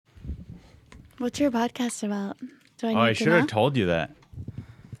What's your podcast about? Do I need I to should know? have told you that.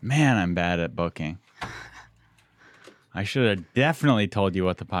 Man, I'm bad at booking. I should have definitely told you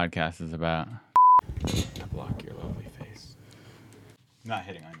what the podcast is about. Block your lovely face. I'm not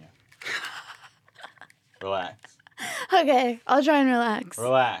hitting on you. Relax. Okay, I'll try and relax.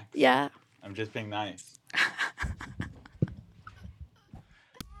 Relax. Yeah. I'm just being nice.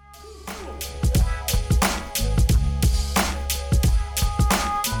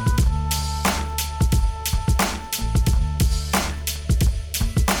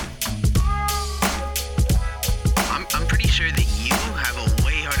 I'm pretty sure that you have a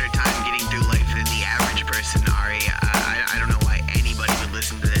way harder time getting through life than the average person, Ari. I don't know why anybody would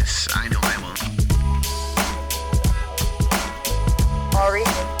listen to this. I know I won't. Ari,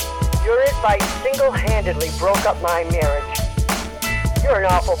 your advice single-handedly broke up my marriage. You're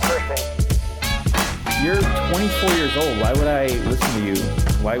an awful person. You're 24 years old. Why would I listen to you?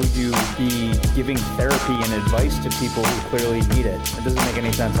 Why would you be giving therapy and advice to people who clearly need it? It doesn't make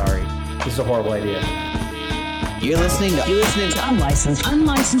any sense, Ari. This is a horrible idea. You're listening to Unlicensed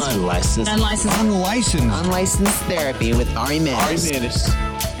Therapy with Ari Manis.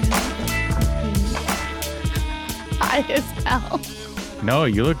 High as hell. No,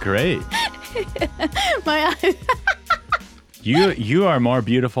 you look great. My eyes. You are more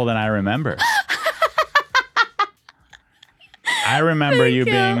beautiful than I remember. I remember you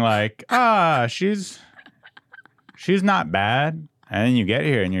being like, she's not bad. And then you get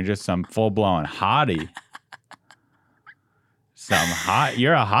here and you're just some full-blown hottie.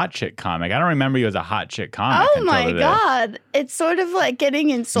 You're a hot chick comic. I don't remember you as a hot chick comic. Oh my God. It's sort of like getting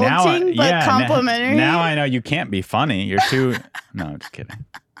insulting, but complimentary. Now I know you can't be funny. You're too... No, I'm just kidding.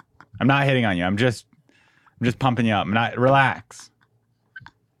 I'm not hitting on you. I'm just pumping you up. Relax.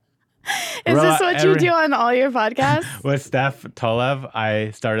 Is this what you do on all your podcasts? With Steph Tolev,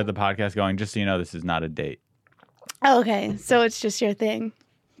 I started the podcast going, just so you know, this is not a date. Okay, so it's just your thing.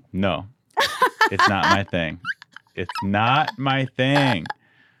 No, it's not my thing. It's not my thing.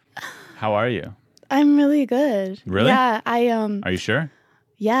 How are you? I'm really good. Really? Yeah, Are you sure?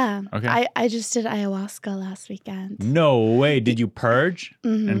 Yeah. Okay. I just did ayahuasca last weekend. No way. Did you purge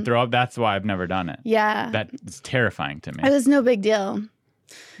and throw up? That's why I've never done it. Yeah. That's terrifying to me. It was no big deal.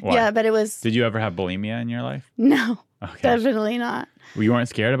 Why? Yeah, but it was... Did you ever have bulimia in your life? No, Okay. definitely not. You weren't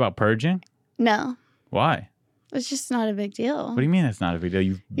scared about purging? No, Why? it's just not a big deal. What do you mean it's not a big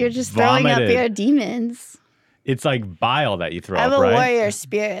deal? You're just throwing up vomited. your demons. It's like bile that you throw I have up, a right? warrior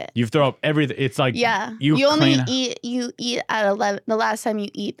spirit. You throw up everything. It's like Yeah. you only clean- eat at 11. The last time you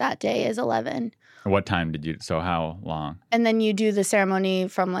eat that day is 11. What time did you? So how long? And then you do the ceremony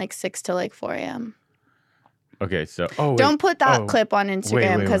from like 6 to like 4 a.m. Okay, so Don't put that clip on wait,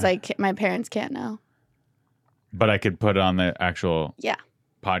 Instagram because wait. my parents can't know. But I could put it on the actual Yeah.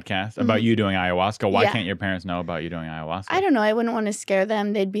 podcast about you doing ayahuasca. Why Yeah. can't your parents know about you doing ayahuasca? I don't know. I wouldn't want to scare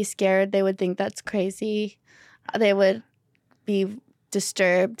them. They'd be scared. They would think that's crazy. They would be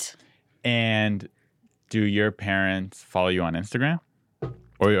disturbed. And do your parents follow you on Instagram?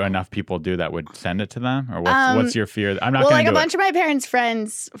 Or enough people do that would send it to them? Or what's your fear? I'm not Well, going like to a do bunch of my parents'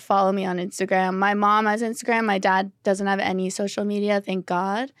 friends follow me on Instagram. My mom has Instagram. My dad doesn't have any social media, thank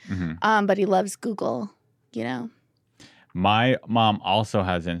God. But he loves Google, you know. My mom also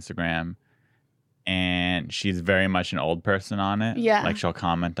has Instagram, and she's very much an old person on it. Yeah. Like she'll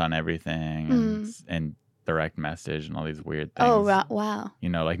comment on everything and direct message and all these weird things. Oh, wow. You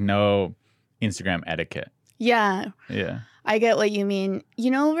know, like no Instagram etiquette. Yeah. Yeah. I get what you mean. You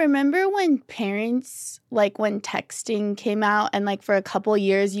know, remember when parents, like when texting came out and like for a couple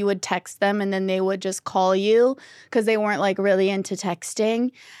years you would text them and then they would just call you because they weren't like really into texting.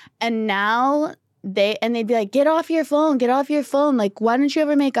 And now they'd be like, get off your phone. Like, why don't you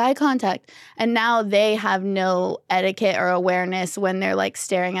ever make eye contact? And now they have no etiquette or awareness when they're like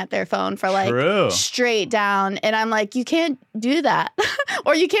staring at their phone for like True. straight down. And I'm like, you can't do that.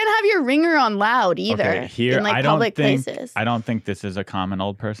 Or you can't have your ringer on loud either Okay, here in like I don't public think places. I don't think this is a common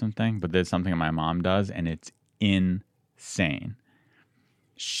old person thing, but there's something my mom does, and it's insane.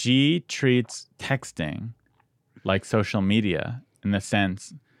 She treats texting like social media in the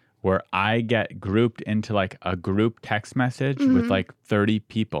sense where I get grouped into like a group text message with like 30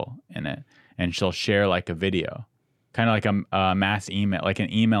 people in it, and she'll share like a video. Kind of like a mass email, like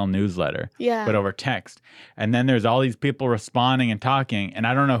an email newsletter, Yeah. but over text. And then there's all these people responding and talking, and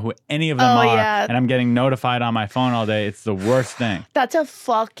I don't know who any of them are. Yeah. And I'm getting notified on my phone all day. It's the worst thing. That's a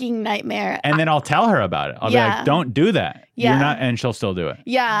fucking nightmare. And then I'll tell her about it. I'll be Yeah. like, don't do that. Yeah. You're not, and she'll still do it.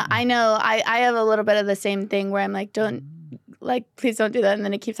 Yeah, I know. I have a little bit of the same thing where I'm like, like, please don't do that. And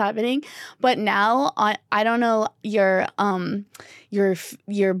then it keeps happening. But now I don't know your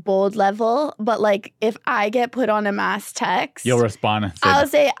bold level, but like if I get put on a mass text, You'll respond and say, I'll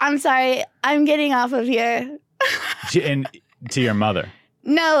say, I'm sorry, I'm getting off of here. and to your mother.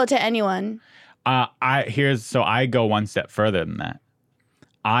 No, to anyone. So I go one step further than that.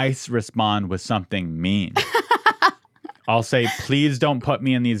 I respond with something mean. I'll say, please don't put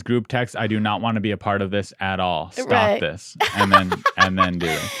me in these group texts. I do not want to be a part of this at all. Stop this. And then do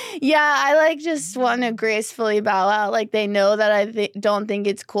it. Yeah, I like just want to gracefully bow out. Like they know that I don't think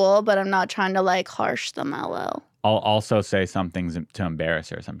it's cool, but I'm not trying to like harsh them out loud. I'll also say some things to embarrass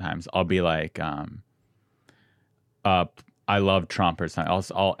her sometimes. I'll be like, I love Trump or something.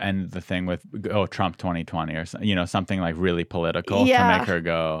 I'll end the thing with, Trump 2020 or something like really political to make her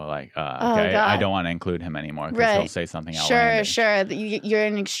go like, okay, I don't want to include him anymore because he'll say something outlandish. Sure. You're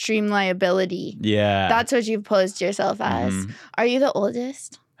an extreme liability. Yeah. That's what you've posed yourself as. Mhm. Are you the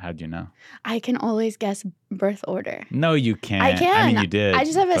oldest? How'd you know? I can always guess birth order. No, you can't. I can. I mean, you did. I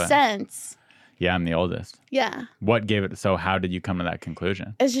just have a sense. Yeah, I'm the oldest. Yeah. What gave it? So how did you come to that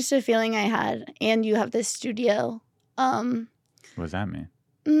conclusion? It's just a feeling I had. And you have this studio. What does that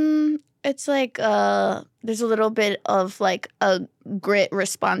mean? It's like there's a little bit of like a grit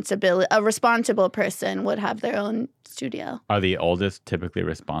responsibility. A responsible person would have their own studio. Are the oldest typically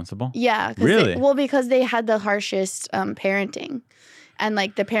responsible? Yeah. Really? Because they had the harshest parenting. And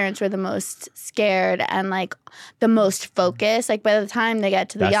like the parents were the most scared and like the most focused. Like by the time they get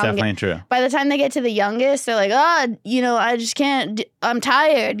to the That's youngest, definitely true. by the time they get to the youngest, they're like, I just can't. I'm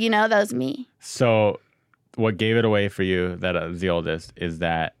tired. That was me. So what gave it away for you that I was the oldest is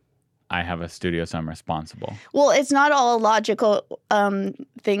that I have a studio, so I'm responsible. Well, it's not all logical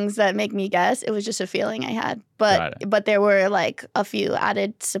things that make me guess. It was just a feeling I had. But there were like a few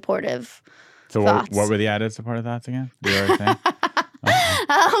added supportive thoughts. What were the added supportive thoughts again? Do you already say?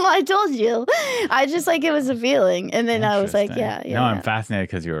 I told you. I just like it was a feeling. And then I was like, yeah. No, I'm fascinated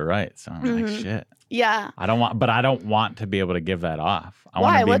because you were right. So I'm like, shit. Yeah. I don't want to be able to give that off.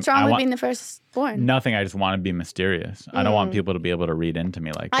 Why? What's wrong with being the firstborn? Nothing. I just want to be mysterious. I don't want people to be able to read into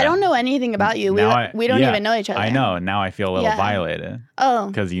me like that. I don't know anything about you. We don't even know each other. I know. Now I feel a little violated. Oh.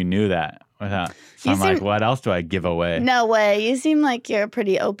 Because you knew that. So I'm like, what else do I give away? No way. You seem like you're a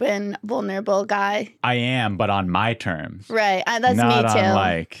pretty open, vulnerable guy. I am, but on my terms. Right. That's not me too. On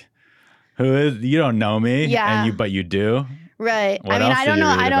like, you don't know me. Yeah. But you do. Right. What else I don't know.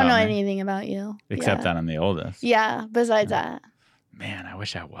 I don't know anything about you. Except that I'm the oldest. Yeah. Besides that. Man, I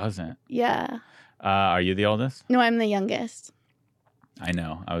wish I wasn't. Yeah. Are you the oldest? No, I'm the youngest. I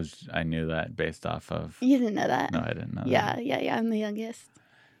know. I knew that based off of. You didn't know that. No, I didn't know that. Yeah. I'm the youngest.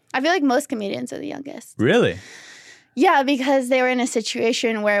 I feel like most comedians are the youngest. Really? Yeah, because they were in a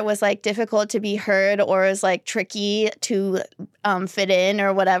situation where it was like difficult to be heard or it was like tricky to fit in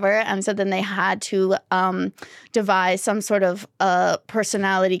or whatever. And so then they had to devise some sort of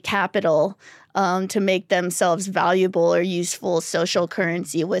personality capital to make themselves valuable or useful social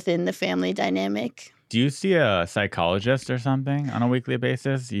currency within the family dynamic. Do you see a psychologist or something on a weekly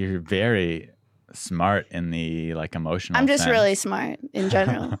basis? You're very smart in the like emotional I'm just sense. really smart in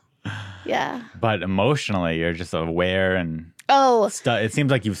general. Yeah. But emotionally, you're just aware and it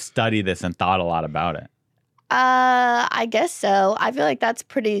seems like you've studied this and thought a lot about it. I guess so. I feel like that's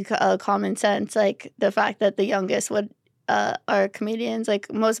pretty common sense. Like the fact that the youngest are comedians.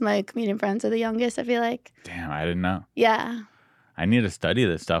 Like most of my comedian friends are the youngest, I feel like. Damn, I didn't know. Yeah. I need to study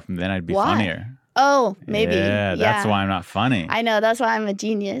this stuff and then I'd be funnier. Oh, maybe. Yeah, that's why I'm not funny. I know. That's why I'm a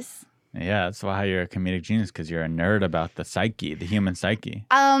genius. Yeah, that's why you're a comedic genius, because you're a nerd about the psyche, the human psyche.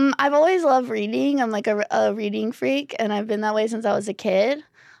 I've always loved reading. I'm like a reading freak, and I've been that way since I was a kid.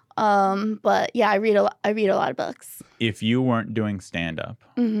 But yeah, I read a lot of books. If you weren't doing stand-up,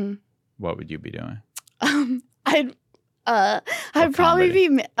 what would you be doing? I'd probably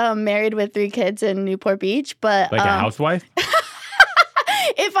be married with 3 kids in Newport Beach, but like a housewife.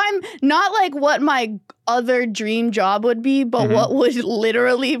 If I'm not like what my other dream job would be, but what would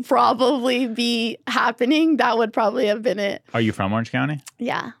literally probably be happening, that would probably have been it. Are you from Orange County?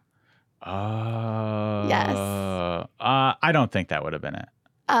 Yeah. Yes. I don't think that would have been it.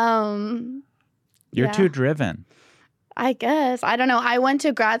 You're too driven. I guess. I don't know. I went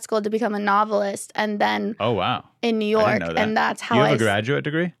to grad school to become a novelist, and then in New York, and that's how you have a graduate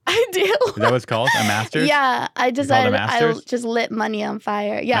degree? I do. Is that what it's called? A master's? Yeah. I decided I just lit money on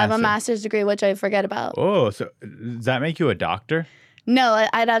fire. Yeah, I have a master's degree, which I forget about. Oh, so does that make you a doctor? No,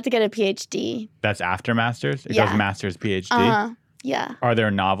 I'd have to get a PhD. That's after master's? It goes master's, PhD? Uh-huh. Yeah. Are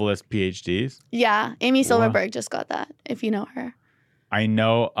there novelist PhDs? Yeah. Amy Silverberg just got that, if you know her. I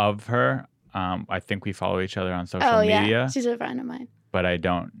know of her. I think we follow each other on social Oh media, yeah, she's a friend of mine. but I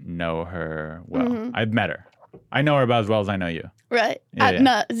don't know her well. I've met her. I know her about as well as I know you. Right? Yeah, yeah.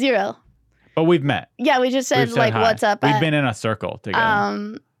 No, zero. But we've met. Yeah, we just said We've like, hi. "What's up?" We've at, been in a circle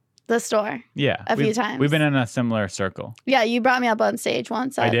together. the store. Yeah. a few we've- times. We've been in a similar circle. Yeah, you brought me up on stage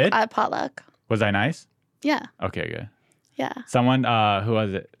once. I did? At potluck. Was I nice? Yeah, Okay, good. yeah. Someone, who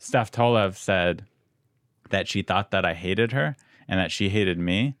was it? Steph Tolev said that she thought that I hated her and that she hated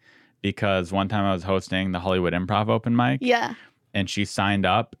me because one time I was hosting the Hollywood Improv open mic Yeah. and she signed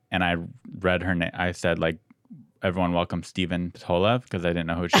up and I read her name. I said like, everyone welcome Stephen Tolev because I didn't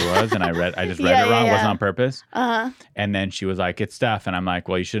know who she was. And I just read Yeah, it wrong. yeah, It wasn't yeah. on purpose. Uh-huh. And then she was like, it's Steph. And I'm like,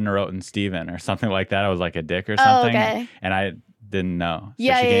 well, you shouldn't have written Stephen or something like that. I was like a dick or Oh, something. okay. And I didn't know. So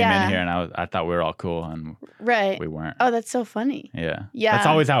Yeah, she came yeah. in here and I thought we were all cool and Right. we weren't. Oh, that's so funny. Yeah. Yeah. That's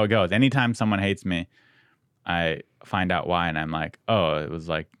always how it goes. Anytime someone hates me, I find out why and I'm like, oh, it was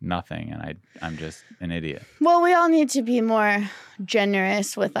like nothing and I'm just an idiot. Well, we all need to be more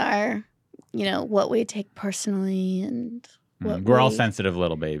generous with our, what we take personally and what We're all we- sensitive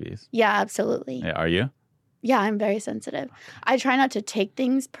little babies. Yeah, absolutely. Yeah, are you? Yeah, I'm very sensitive. I try not to take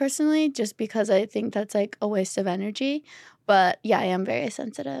things personally just because I think that's like a waste of energy. But yeah, I am very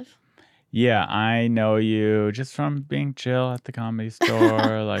sensitive. Yeah, I know you just from being chill at the Comedy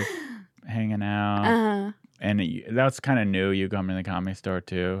Store, like hanging out. Uh, And that's kind of new, you coming to the Comedy Store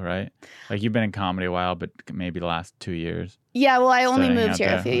too, right? Like you've been in comedy a while, but maybe the last 2 years. yeah, well, I only Starting moved out here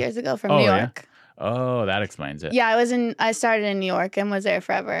a there. few years ago from Oh, New yeah? York. Oh, that explains it. Yeah, I started in New York and was there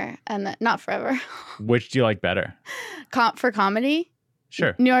forever. And not forever. Which do you like better? For comedy,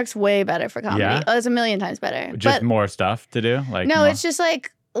 Sure. New York's way better for comedy. Yeah? Oh, it's a million times better. Just but more stuff to do? Like no, more- it's just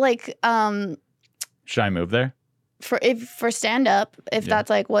like Should I move there? for stand up, if Yeah. that's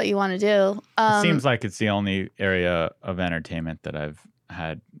like what you want to do. It seems like it's the only area of entertainment that I've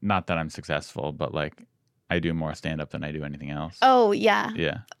had. Not that I'm successful, but like I do more stand up than I do anything else. Oh yeah.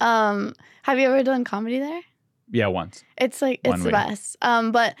 Yeah. Have you ever done comedy there? Yeah, once. It's like One it's the week. best.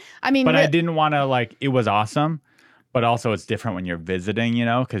 But I mean, But I didn't want to like, it was awesome, but also it's different when you're visiting,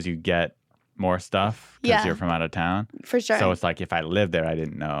 because you get more stuff because Yeah. you're from out of town. for sure. So it's like if I lived there, I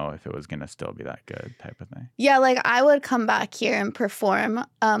didn't know if it was going to still be that good type of thing. Yeah, like I would come back here and perform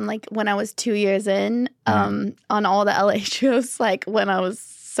like when I was 2 years in on all the LA shows, like when I was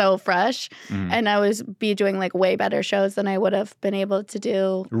so fresh, Mhm. and I was be doing like way better shows than I would have been able to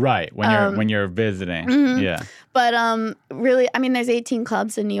do. Right. When you're visiting. Mhm. Yeah. But really, I mean, there's 18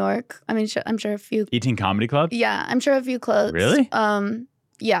 clubs in New York. I mean, I'm sure a few. 18 Comedy Club? Yeah, I'm sure a few closed. Really?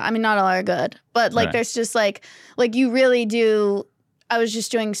 Yeah, I mean, not all are good, but like Right. there's just like you really do. I was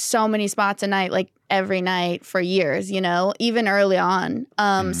just doing so many spots a night, like every night for years, even early on.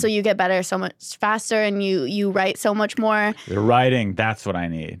 So you get better so much faster, and you write so much more. The writing, that's what I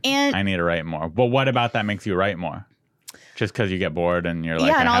need. And- I need to write more. But what about that makes you write more? Just because you get bored and you're like,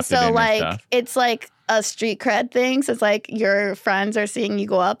 yeah, I and have to also do new like stuff. it's like a street cred thing. So it's like your friends are seeing you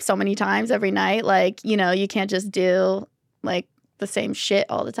go up so many times every night. Like you can't just do like the same shit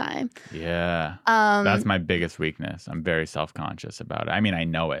all the time. Yeah. Um, That's my biggest weakness. I'm very self-conscious about it. I mean, I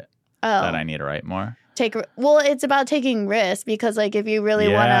know it, oh, that I need to write more. it's about taking risks, because like if you really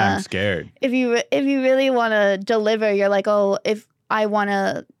I'm want to, scared. if you really want to deliver, you're like, oh, if I want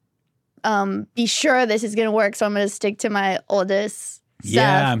to be sure this is gonna work, so I'm gonna stick to my oldest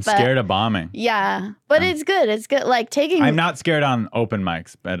Yeah, stuff. I'm But- scared of bombing. Yeah, but it's good. It's good. Like taking. I'm not scared on open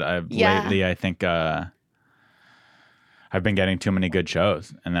mics, but Yeah. lately I think I've been getting too many good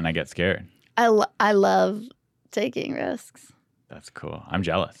shows, and then I get scared. I love taking risks. That's cool. I'm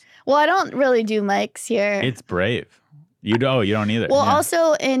jealous. Well, I don't really do mics here. It's brave. You don't either. well, Yeah.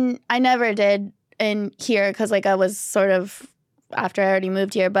 also I never did in here because like I was sort of after I already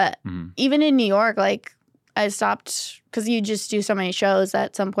moved here. But Mhm. even in New York, like I stopped because you just do so many shows.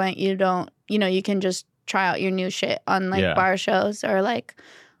 At some point, you don't. You can just try out your new shit on like Yeah. bar shows or like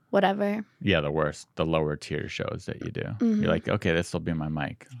whatever. Yeah, the worst, the lower tier shows that you do. Mhm. You're like, okay, this will be my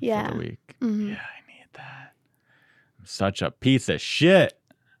mic Yeah. for the week. Mhm. Yeah, I need that. I'm such a piece of shit.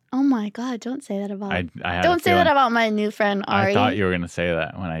 Oh my god! Don't say that about. I had don't a say that feeling- about my new friend Ari. I thought you were gonna say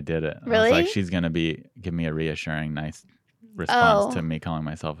that when I did it. I was Really? like, she's gonna give me a reassuring, nice response Oh. to me calling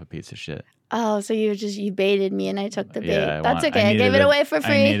myself a piece of shit. Oh, so you baited me and I took the bait. Yeah, That's okay. I needed gave it to- away for I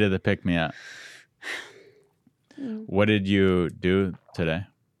free. needed to pick me up. What did you do today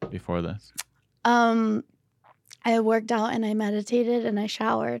before this? I worked out and I meditated and I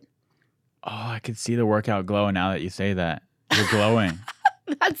showered. Oh, I could see the workout glow now that you say that. You're glowing.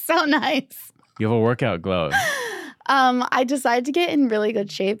 That's so nice. You have a workout glow. I decided to get in really good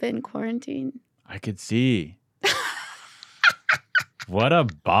shape in quarantine. I could see. What a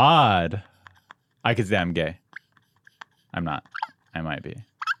bod. I could say I'm gay. I'm not. I might be.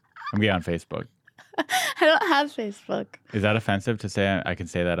 I'm gay on Facebook. I don't have Facebook. Is that offensive to say I can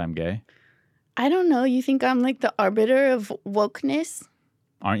say that I'm gay? I don't know. You think I'm like the arbiter of wokeness?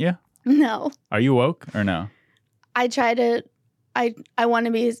 Aren't you? No. Are you woke or no? I try to. I want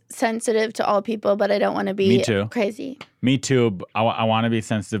to be sensitive to all people, but I don't want to be Me too. crazy. Me too. I want to be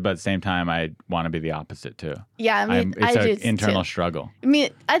sensitive, but at the same time, I want to be the opposite too. Yeah, I mean, It's I an do internal too. struggle. I mean,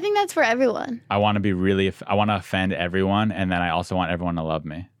 I think that's for everyone. I want to be I want to offend everyone, and then I also want everyone to love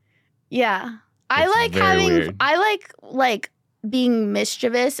me. Yeah. I It's like very having, weird. I like being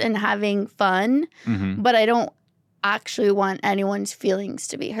mischievous and having fun, Mm-hmm. but I don't actually want anyone's feelings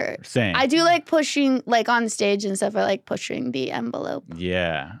to be hurt. Same. I do like pushing, like on stage and stuff, I like pushing the envelope.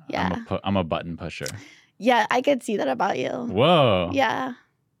 Yeah. Yeah. I'm a button pusher. Yeah, I could see that about you. Whoa. Yeah.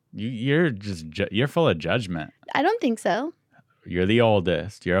 You're just you're full of judgment. I don't think so. You're the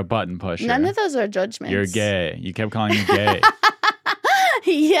oldest. You're a button pusher. None of those are judgments. You're gay. You kept calling me gay.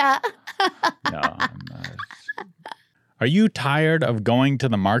 Yeah. No, I'm not. Are you tired of going to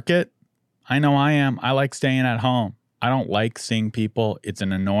the market? I know I am. I like staying at home. I don't like seeing people. It's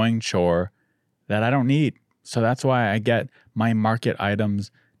an annoying chore that I don't need. So that's why I get my market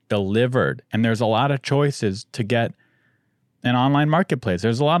items delivered. And there's a lot of choices to get an online marketplace.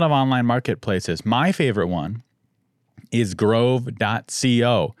 There's a lot of online marketplaces. My favorite one is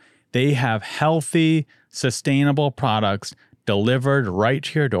Grove.co. They have healthy, sustainable products delivered right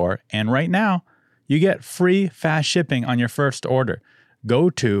to your door. And right now, you get free fast shipping on your first order. Go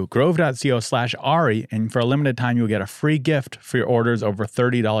to grove.co/Ari, and for a limited time, you'll get a free gift for your orders over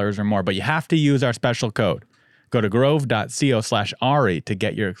 $30 or more. But you have to use our special code. Go to grove.co/Ari to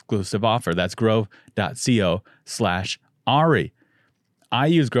get your exclusive offer. That's grove.co/Ari. I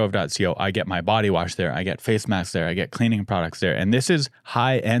use grove.co. I get my body wash there. I get face masks there. I get cleaning products there. And this is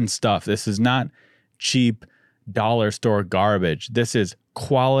high-end stuff. This is not cheap dollar store garbage. This is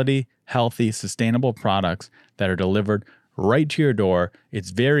quality, healthy, sustainable products that are delivered right to your door. It's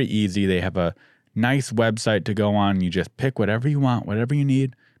very easy. They have a nice website to go on. You just pick whatever you want, whatever you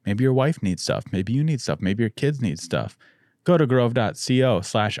need. Maybe your wife needs stuff. Maybe you need stuff. Maybe your kids need stuff. Go to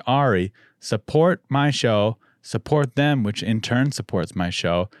grove.co/Ari. Support my show. Support them, which in turn supports my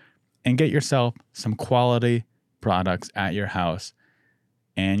show. And get yourself some quality products at your house.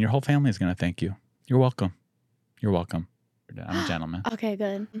 And your whole family is going to thank you. You're welcome. You're welcome. I'm a gentleman. Okay,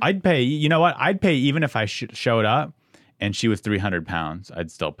 good. I'd pay. You know what? I'd pay even if I showed up and she was 300 pounds. I'd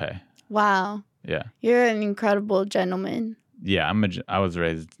still pay. Wow. Yeah. You're an incredible gentleman. Yeah. I was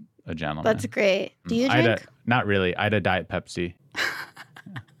raised a gentleman. That's great. Do you drink? Not really. I had a Diet Pepsi.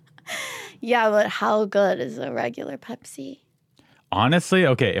 Yeah, but how good is a regular Pepsi? Honestly,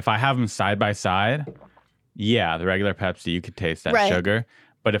 okay, if I have them side by side, yeah, the regular Pepsi, you could taste that Right. sugar.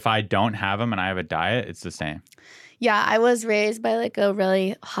 But if I don't have them and I have a diet, it's the same. Yeah, I was raised by like a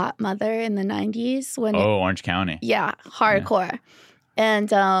really hot mother in the 90s when Orange County. yeah, hardcore. And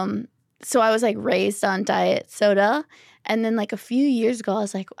so I was like raised on diet soda. And then like a few years ago, I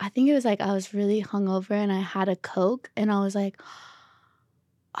was like, I think it was like I was really hungover and I had a Coke and I was like,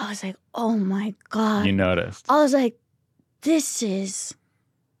 oh my God. You noticed. I was like, this is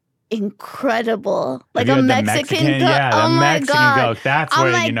incredible. Like Have a you had the Mexican Coke. Yeah, oh the my Mexican God. Coke. That's I'm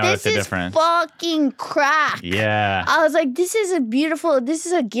where like, you notice this the is difference. fucking crack. Yeah. I was like, this is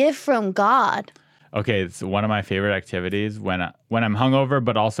a gift from God. Okay, it's one of my favorite activities when I'm hungover,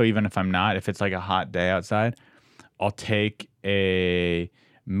 but also even if I'm not, if it's like a hot day outside, I'll take a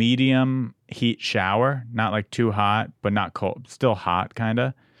medium heat shower, not like too hot, but not cold, still hot kind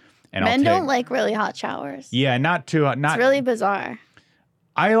of. And Men don't like really hot showers. Yeah, not too hot. Not It's really bizarre.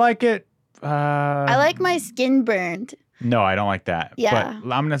 I like it. I like my skin burned. No, I don't like that. Yeah.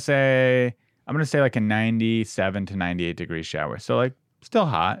 But I'm gonna say like a 97 to 98 degree shower. So like still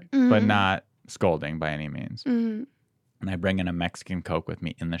hot, but Mhm. not scalding by any means. Mm. And I bring in a Mexican Coke with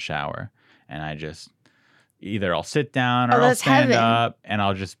me in the shower, and I just either I'll sit down or I'll that's stand heaven. up, and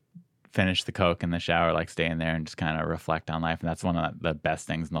I'll just finish the Coke in the shower, like stay in there and just kind of reflect on life. And that's one of the best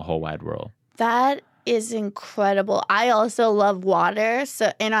things in the whole wide world. That is incredible. I also love water,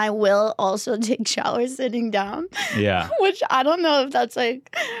 and I will also take showers sitting down. Yeah. Which I don't know if that's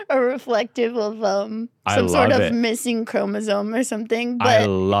like a reflective of I some sort love of it. missing chromosome or something. But I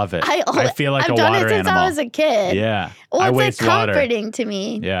love it. I feel like I've a done water it since animal. I was a kid. Yeah. Well, I it's like waste water. comforting to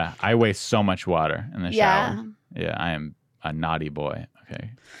me. Yeah. I waste so much water in the Yeah. shower. Yeah. I am a naughty boy.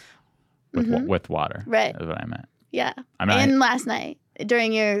 Okay. With, Mhm. with water. Right. That's what I meant. Yeah. I'm not. And last night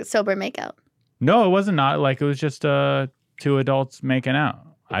during your sober makeout. No, it wasn't not like it was just two adults making out.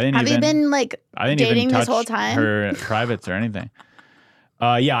 I didn't Have even. you been like I didn't dating even touch this whole time? her privates or anything.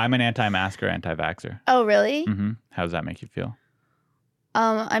 Yeah, I'm an anti-masker, anti-vaxxer. Oh, really? How does that make you feel?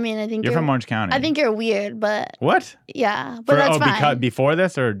 I mean, I think You're from Orange County. I think you're weird, but What? yeah, but that's fine. Because before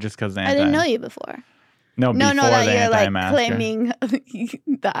this or just because I didn't know you before. No, No, before that the you're like anti-masker. claiming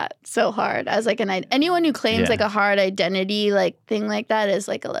that so hard as like anyone who claims Yeah. like a hard identity like thing like that is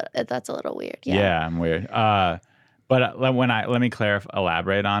like that's a little weird. Yeah. Yeah, I'm weird. But let me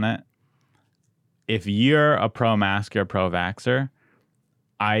elaborate on it. If you're a pro-mask or pro-vaxxer,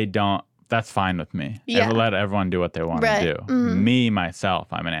 that's fine with me. Yeah. Let everyone do what they want Right. to do. Me, myself,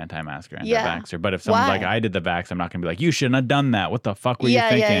 I'm an anti-masker, anti-vaxxer. But if someone's Why? like, I did the vax, I'm not going to be like, you shouldn't have done that. What the fuck were you Yeah,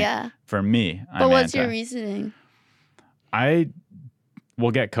 thinking? yeah. For me, But I'm what's anti. your reasoning? I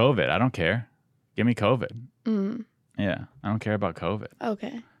will get COVID. I don't care. Give me COVID. Mm, Yeah, I don't care about COVID.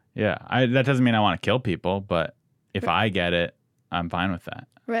 okay. Yeah, that doesn't mean I want to kill people, but if I get it, I'm fine with that.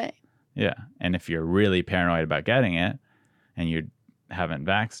 Right. Yeah, and if you're really paranoid about getting it and you haven't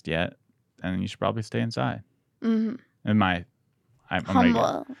vaxxed yet, then you should probably stay inside. Mm-hmm. I'm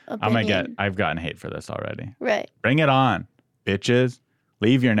Humble gonna get. opinion. I've gotten hate for this already. Right. Bring it on, bitches.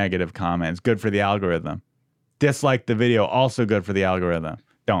 Leave your negative comments. Good for the algorithm. Dislike the video. Also good for the algorithm.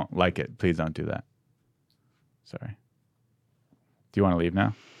 Don't like it. Please don't do that. Sorry. Do you want to leave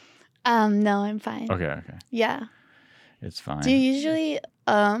now? No, I'm fine. Okay. Yeah. It's fine. Do you usually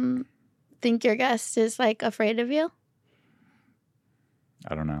think your guest is like afraid of you?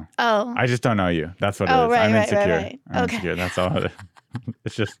 I don't know. Oh. I just don't know you. That's what it Oh, is. right, I'm right, insecure. right. I'm Okay. insecure. That's all it is.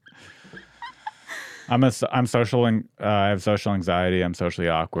 It's just I'm social and I have social anxiety. I'm socially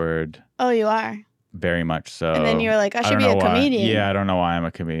awkward. Oh, you are. Very much so. And then you were like, I should don't be a know why. comedian. Yeah, I don't know why I'm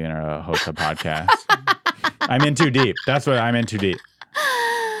a comedian or a host of podcasts. I'm in too deep. That's what I'm in too deep.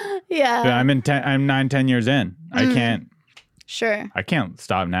 Yeah. I'm 9-10 years in. I Sure. can't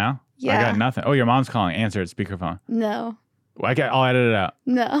stop now. I Yeah. got nothing. Oh, your mom's calling. Answer it. Speakerphone. No. I'll edit it out.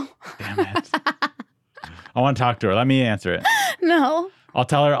 No. Damn it. I want to talk to her. Let me answer it. No. I'll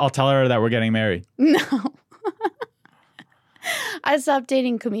tell her that we're getting married. No. I stopped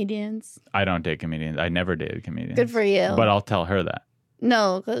dating comedians. I don't date comedians. I never dated comedians. Good for you. But I'll tell her that.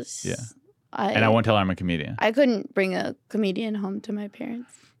 No, because Yeah. And I won't tell her I'm a comedian. I couldn't bring a comedian home to my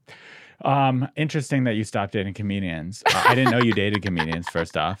parents. Interesting that you stopped dating comedians. I didn't know you dated comedians,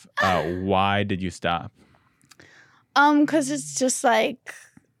 first off. Why did you stop? Because it's just like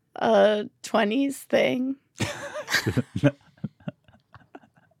a 20s thing.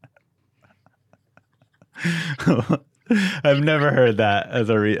 I've never heard that as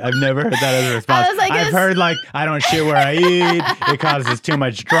a I've never heard that as a response. was like, I've it's- heard like I don't shit where I eat. It causes too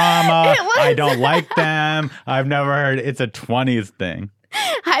much drama. It was- I don't like them. I've never heard it's a 20s thing.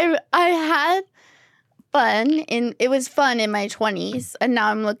 I had fun it was fun in my 20s, and now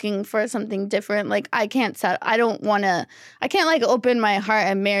I'm looking for something different. Like I can't like open my heart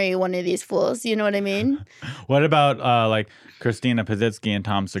and marry one of these fools. You know what I mean? What about like Christina Pazitsky and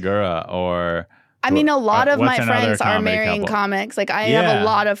Tom Segura or I mean, a lot of what's my another friends are comedy marrying couple? comics. Like I Yeah. have a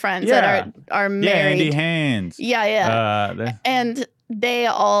lot of friends that are married. Yeah, Andy Haynes. Yeah. And they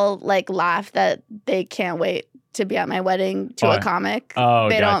all like laugh that they can't wait to be at my wedding to a comic. Oh,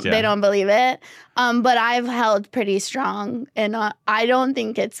 they gotcha. don't believe it. But I've held pretty strong, and I don't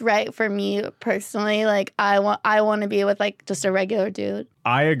think it's right for me personally. Like I want to be with like just a regular dude.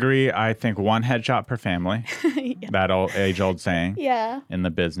 I agree. I think one headshot per family. That age-old saying Yeah. in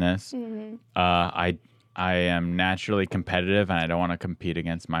the business. Mm-hmm. I am naturally competitive, and I don't want to compete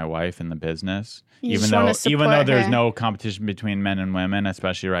against my wife in the business. You even just though wanna support there's her. no competition between men and women,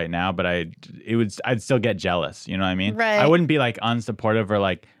 especially right now, but I'd still get jealous. You know what I mean? Right. I wouldn't be like unsupportive or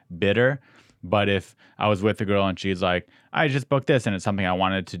like bitter, but if I was with a girl and she's like, I just booked this and it's something I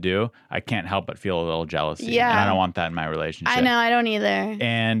wanted to do, I can't help but feel a little jealousy. Yeah. And I don't want that in my relationship. I know. I don't either.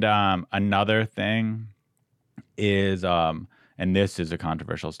 And another thing is, and this is a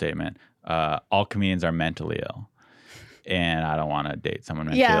controversial statement, all comedians are mentally ill. And I don't want to date someone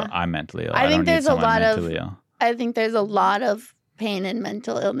mentally ill. I'm mentally ill. I think don't need there's a someone lot of mentally ill. I think there's a lot of pain and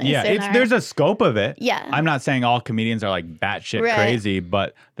mental illness. Yeah, there's a scope of it. Yeah. I'm not saying all comedians are like batshit Right. crazy,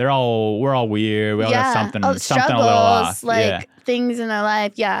 but we're all weird. We all got something a struggles, little off. like things in our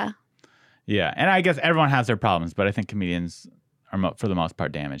life. Yeah. Yeah. And I guess everyone has their problems, but I think comedians are for the most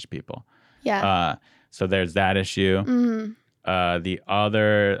part damaged people. Yeah. So there's that issue. Mhm. The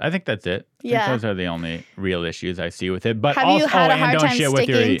other, I think that's it. I think Yeah. those are the only real issues I see with it. But Have also, you had a hard don't time shit with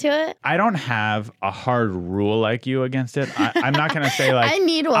your sticking eat. to it? I don't have a hard rule like you against it. I'm not going to say like I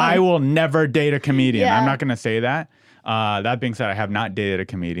need one. I will never date a comedian. Yeah. I'm not going to say that. That being said, I have not dated a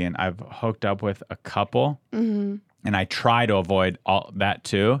comedian. I've hooked up with a couple, Mm-hmm. and I try to avoid all that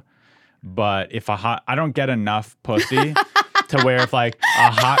too. But if I don't get enough pussy to where if like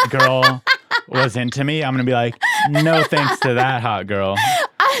a hot girl was into me, I'm gonna be like, no thanks to that hot girl.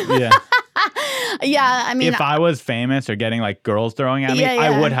 Yeah. Yeah, I mean, If I was famous or getting like girls throwing at me, Yeah, I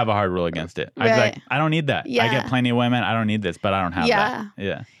yeah. would have a hard rule against it. I'd be like, Right. I don't need that. I Yeah. get plenty of women. I don't need this, but I don't have Yeah. that.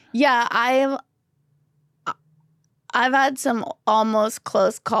 Yeah. yeah, I've had some almost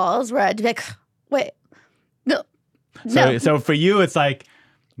close calls where I'd be like, wait, no. So for you, it's like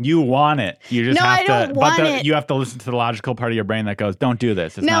you want it. You just No, have I don't to. want but it. you have to listen to the logical part of your brain that goes, "Don't do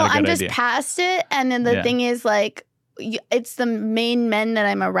this. It's No, not a good I'm just idea." past it. And then the Yeah. thing is, like, it's the main men that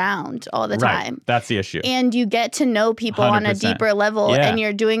I'm around all the Right. time. That's the issue. And you get to know people on a 100%. deeper level, Yeah. and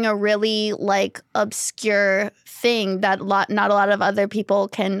you're doing a really like obscure thing that not a lot of other people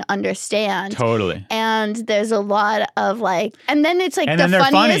can understand. Totally. And there's a lot of like, and then it's like And the then they're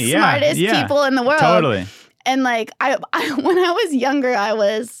funniest, funny. Yeah, smartest yeah. people in the world. Totally. And like I when I was younger,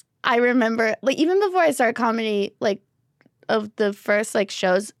 I remember like even before I started comedy, like of the first like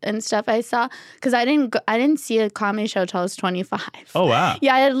shows and stuff I saw, because I didn't see a comedy show till I was 25. Oh wow.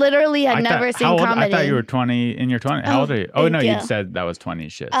 Yeah, I literally had never seen how old, comedy. I thought you were 20 in your 20s. How Oh, old are you? Oh no, thank you you. said that was 20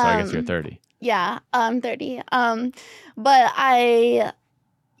 shit. So I guess you're 30. Yeah, I'm 30. But I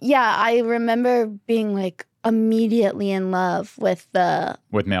remember being like immediately in love with the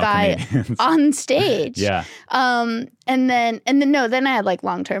With male guy comedians. on stage. Yeah. And then I had like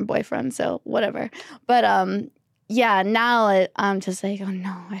long-term boyfriends, so whatever. But yeah, now I'm just like, oh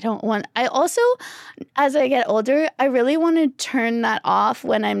no, I don't want. I also, as I get older, I really want to turn that off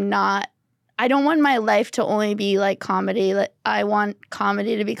when I'm not. I don't want my life to only be like comedy. Like I want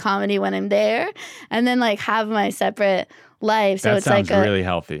comedy to be comedy when I'm there, and then like have my separate life. So That it's sounds like really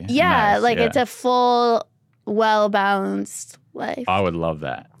healthy. yeah, Nice, like yeah. it's a full, well-balanced life. I would love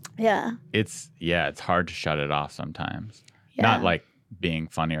that. Yeah, It's hard to shut it off sometimes. yeah. Not like being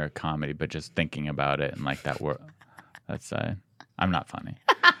funny or comedy, but just thinking about it and like that word. That's I'm not funny.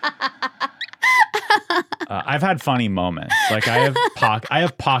 I've had funny moments. Like I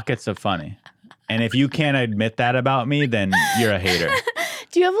have pockets of funny, and if you can't admit that about me, then you're a hater.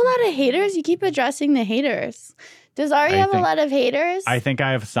 Do you have a lot of haters? You keep addressing the haters. Does Ari have a think- lot of haters? I think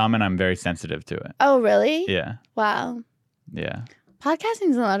I have some, and I'm very sensitive to it. Oh, really? Yeah, Wow. yeah.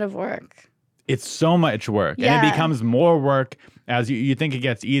 Podcasting's a lot of work. It's so much work, and Yeah. it becomes more work as you think it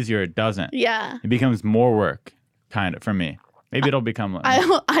gets easier. It doesn't. Yeah. It becomes more work, kind of for me. Maybe it'll become. I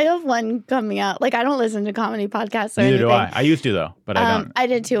have one coming out. Like, I don't listen to comedy podcasts or Neither anything. do I. I used to though, but I don't. I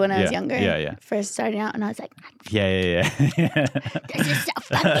did too when I was Yeah, younger. yeah, yeah. First starting out, and I was like, Yeah. this is so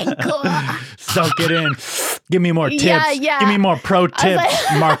fucking cool. Soak it in. Give me more tips. Yeah, yeah. Give me more pro was tips,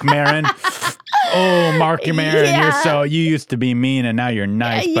 like- Mark Maron. Oh, Mark Maron, Yeah. you used to be mean and now you're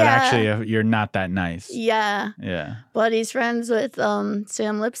nice, but Yeah. actually you're not that nice. Yeah. Yeah. But he's friends with Sam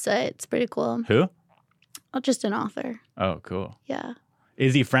Lipsyte. It's pretty cool. Who? Oh, just an author. Oh, cool. Yeah.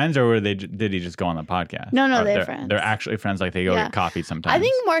 Is he friends or did he just go on the podcast? No, Or they're friends. They're actually friends, like they go Yeah. get coffee sometimes. I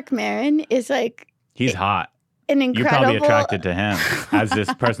think Mark Maron is like he's hot. an You're incredible. probably attracted to him as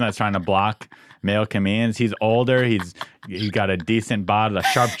this person that's trying to block male comedians. He's older. He's got a decent body, a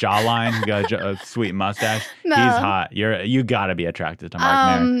sharp jawline. He got a sweet mustache. No. He's hot. You got to be attracted to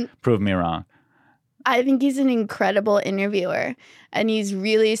Mark Maron. Prove me wrong. I think he's an incredible interviewer, and he's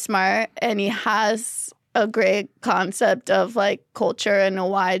really smart, and he has a great concept of like culture and a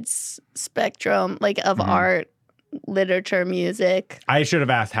wide spectrum, like of Mm-hmm. art, literature, music. I should have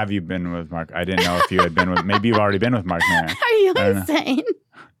asked, have you been with Mark? I didn't know if you had been with, maybe you've already been with Mark Maron. Are you I don't know. insane?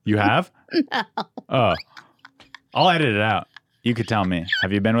 You have? No. Oh, I'll edit it out. You could tell me.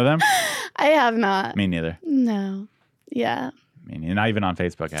 Have you been with him? I have not. Me neither. No. Yeah. I mean, not even on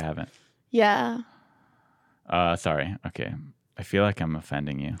Facebook. I haven't. Yeah. Sorry. Okay. I feel like I'm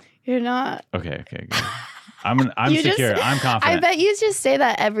offending you. You're not. Okay. Good. I'm You just- secure. I'm I confident. bet you just say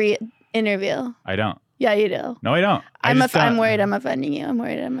that every interview. I don't. Yeah, you do. No, I don't. I I'm just don't- worried I'm offending you. I'm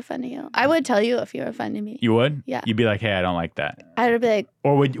worried I'm offending you. I would tell you if you were offending me. You would? Yeah. You'd be like, hey, I don't like that. I would be like,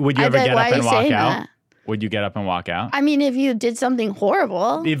 Or would you I'd ever be like, get why up are and you walk saying out? that? Would you get up and walk out? I mean, if you did something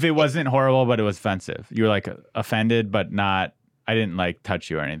horrible. If it wasn't horrible, but it was offensive. You were like offended, but not, I didn't like touch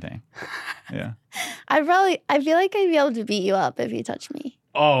you or anything. Yeah. I feel like I'd be able to beat you up if you touch me.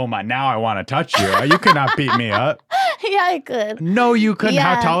 Oh my, now I want to touch you. You could not beat me up. Yeah, I could. No, you couldn't.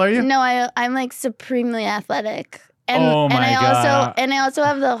 How tall are you? No, I'm like supremely athletic. And, Oh my and God. I also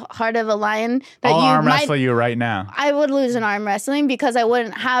have the heart of a lion that I'll you arm might. wrestle you right now. I would lose an arm wrestling because I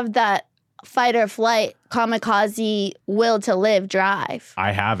wouldn't have that fight or flight kamikaze will to live drive.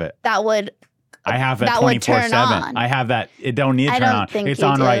 I have it. That would. I have that That would turn 24/7. on. I have that. It don't need to I turn don't on. think It's you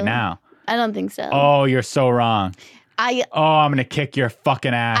on right do. now. I don't think so. Oh, you're so wrong. I I'm gonna kick your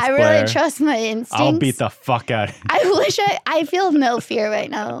fucking ass. really Blair. trust my instincts. I'll beat the fuck out of you. I wish I feel no fear right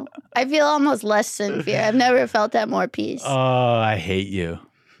now. I feel almost less than fear. I've never felt that more peace. Oh, I hate you.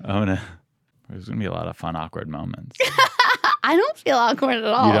 There's gonna be a lot of fun, awkward moments. I don't feel awkward at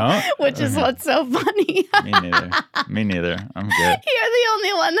all. You don't? Which is Okay. what's so funny. Me neither. Me neither. I'm good. You're the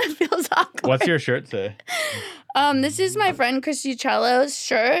only one that feels awkward. What's your shirt say? This is my friend Christy Cello's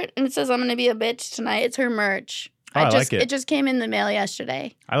shirt, and it says "I'm gonna be a bitch tonight." It's her merch. Oh, I like it. It just came in the mail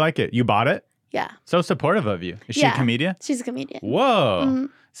yesterday. I like it. You bought it? Yeah, So supportive of you. Is she a Yeah. comedian? she's a comedian. Whoa. Mhm.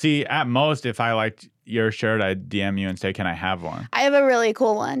 See, at most, if I liked your shirt, I'd DM you and say, "Can I have one?" I have a really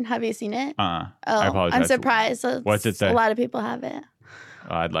cool one. Have you seen it? I Oh, apologize. I'm surprised. What's it say? A lot of people have it.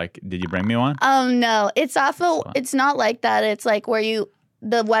 I'd like. Did you bring me one? No, it's off of. So- It's not like that. It's like where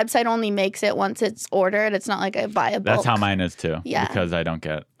the website only makes it once it's ordered. It's not like I buy a bulk. That's how mine is too. Yeah. Because I don't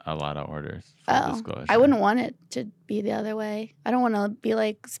get a lot of orders. Full disclosure. I wouldn't want it to be the other way. I don't want to be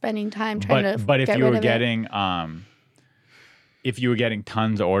like spending time trying to. But if get you rid were of getting if you were getting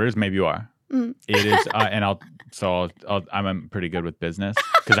tons of orders, maybe you are. Mm. It is, and I'm pretty good with business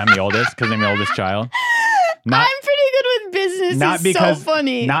because I'm the oldest. Because I'm the oldest child. Not, I'm pretty good with business. Not It's because- so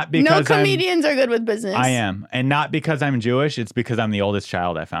funny. not no because I'm- comedians are good with business. I am, and not because I'm Jewish. It's because I'm the oldest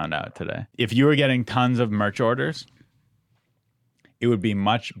child. I found out today. If you were getting tons of merch orders, it would be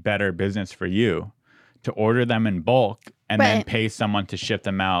much better business for you to order them in bulk and then Right. pay someone to ship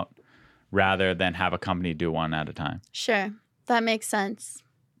them out rather than have a company do one at a time. Sure, that makes sense.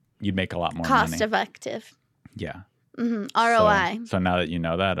 You'd make a lot more Cost money. effective. Yeah. ROI. So now that you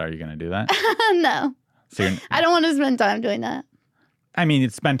know that, are you going to do that? No, So I don't want to spend time doing that. I mean,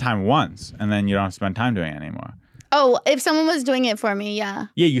 you'd spend time once, and then you don't have to spend time doing it anymore. Oh, if someone was doing it for me, yeah,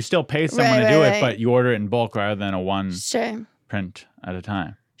 Yeah, you still pay someone Right, to do right, it, right. but you order it in bulk rather than a one sure, print at a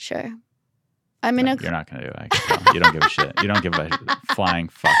time. sure. I'm in a. You're not going to do it. I can tell. You don't give a shit. You don't give a flying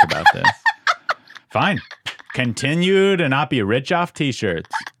fuck about this. Fine. Continue to not be rich off t-shirts.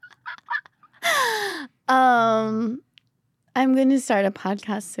 I'm going to start a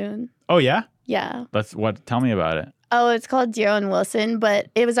podcast soon. Oh, yeah? Yeah. Tell me about it. Oh, it's called Dear Owen Wilson, but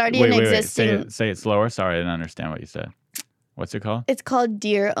it was already Wait. existing. Say it slower. Sorry, I didn't understand what you said. What's it called? It's called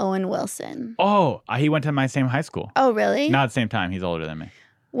Dear Owen Wilson. Oh, he went to my same high school. Oh, really? Not at the same time. He's older than me.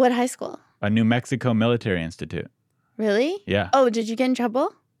 What high school? A New Mexico Military Institute. Really? Yeah. Oh, did you get in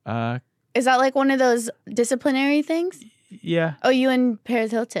trouble? Is that like one of those disciplinary things? Yeah. Oh, you and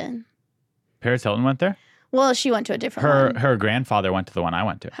Paris Hilton. Paris Hilton went there? Well, she went to a different one. Her grandfather went to the one I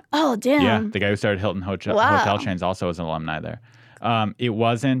went to. Oh, damn. Yeah, the guy who started Hilton Hotel Wow. Chains also was an alumni there. It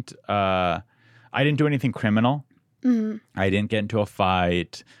wasn't. I didn't do anything criminal. Mhm. I didn't get into a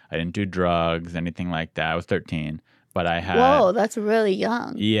fight. I didn't do drugs, anything like that. I was 13, but I had. Whoa, that's really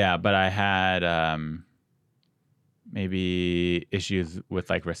young. Yeah, but I had maybe issues with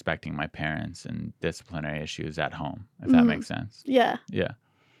like respecting my parents and disciplinary issues at home, if that Mhm. makes sense. Yeah. Yeah,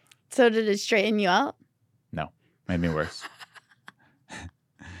 So did it straighten you out? made me worse.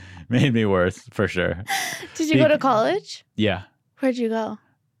 Made me worse for sure. Did you go to college? Yeah, Where'd you go?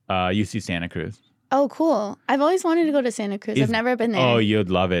 UC Santa Cruz. Oh, cool. I've always wanted to go to Santa Cruz. I've It's- never been there. Oh, you'd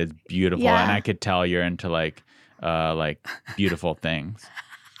love it. It's beautiful, Yeah. and I could tell you're into like beautiful things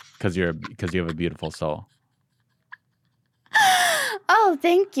because you have a beautiful soul. Oh,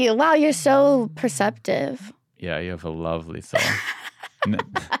 thank you. Wow, you're so perceptive. Yeah, you have a lovely soul.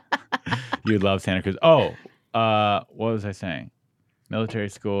 You love Santa Cruz. Oh, what was I saying? Military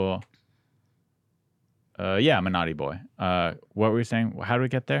school. Yeah, I'm a naughty boy. What were we saying? How did we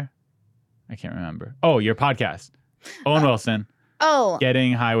get there? I can't remember. Oh, your podcast, Owen Wilson. Oh,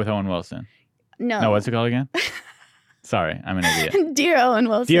 Getting High with Owen Wilson. no. No, what's it called again? Sorry, I'm an idiot. Dear Owen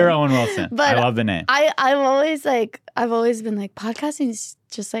Wilson. Dear Owen Wilson. But I love the name. I've always been like, podcasting is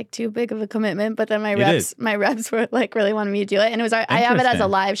just like too big of a commitment. But then my is. reps were like really wanting me to do it, and it was I have it as a Interesting.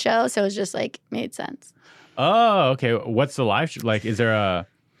 live show, so it was just like made sense. Oh, okay. What's the live show? Like,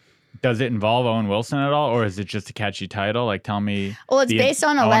 does it involve Owen Wilson at all, or is it just a catchy title? Like, tell me. Well, it's based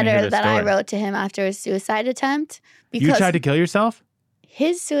on a I wanna hear letter the that I story. wrote to him after his suicide attempt. You Because tried to kill yourself?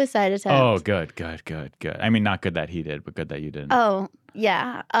 his suicide attempt. Oh, good. I mean, not good that he did, but good that you didn't. Oh,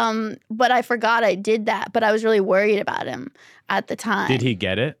 yeah. But I forgot I did that. But I was really worried about him at the time. Did he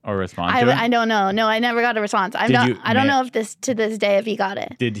get it or respond to it? I don't know. No, I never got a response. I don't know if to this day if he got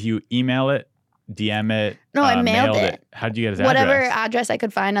it. Did you email it, DM it? No, I mailed it. How did you get his Whatever address? address I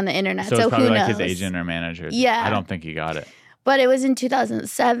could find on the internet. So So, it's probably who like knows? his agent or manager. Yeah. I don't think he got it. But it was in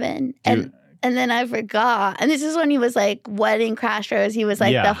 2007, and then I forgot. And this is when he was like Wedding Crashers. He was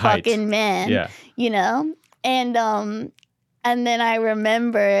like Yeah, the height. fucking man. Yeah. You know? And then I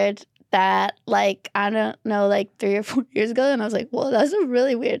remembered that, like, I don't know, like 3 or 4 years ago. And I was like, well, that's a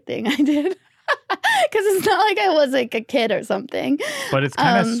really weird thing I did. Because it's not like I was like a kid or something. But it's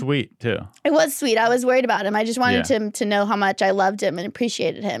kind of sweet too. It was sweet. I was worried about him. I just wanted him to know how much I loved him and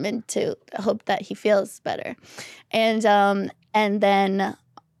appreciated him, and to hope that he feels better. And then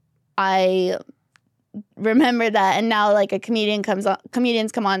I remember that, and now like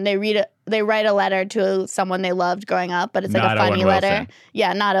comedians come on, they write a letter to someone they loved growing up, but it's like Not a funny Owen letter. Wilson.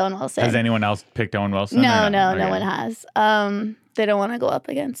 Yeah, not Owen Wilson. Has anyone else picked Owen Wilson? No, no Okay. one has. They don't want to go up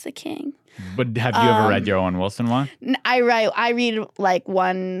against the king. But have you ever read your Owen Wilson one? I read like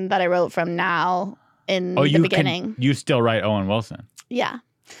one that I wrote from now in the beginning. You still write Owen Wilson? Yeah.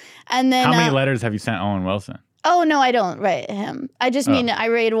 And then How many letters have you sent Owen Wilson? Oh no, I don't write him. I just mean I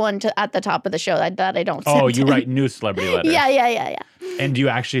read one at the top of the show that I don't send. Oh, you him. write new celebrity letters. Yeah. And do you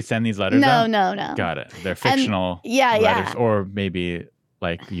actually send these letters No, out? no. Got it. They're fictional letters, or maybe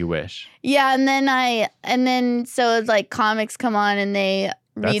like you wish. Yeah, and then so it's like comics come on and they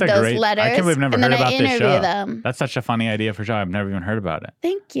read those letters. I can't believe I've never heard about this show. Them. That's such a funny idea for a show. I've never even heard about it.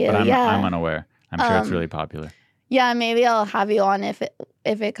 Thank you. But yeah, I'm unaware. I'm sure it's really popular. Yeah, maybe I'll have you on if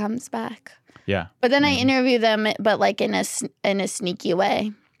it comes back. Yeah. But then I interview them, but like in a sneaky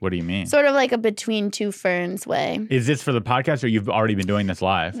way. What do you mean? Sort of like a Between Two Ferns way. Is this for the podcast, or you've already been doing this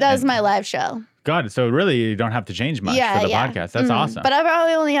live? That was my live show. God, so really you don't have to change much for the podcast. That's awesome. But I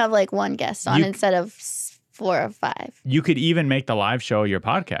probably only have like one guest on instead of 4 or 5. You could even make the live show your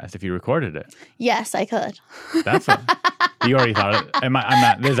podcast if you recorded it. Yes, I could. That's what you already thought of. I'm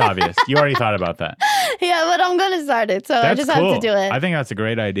not. This is obvious. You already thought about that. Yeah, but I'm gonna start it, so I just cool. have to do it. I think that's a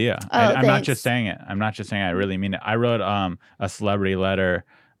great idea. I'm not just saying it. I'm not just saying it. I really mean it. I wrote a celebrity letter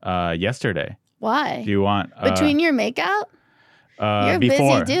yesterday. Why? Do you want Between your makeout? You're a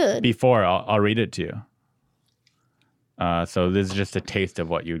before, busy dude. Before, I'll read it to you. So this is just a taste of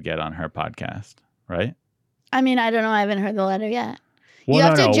what you'd get on her podcast, right? I mean, I don't know. I haven't heard the letter yet. Well, you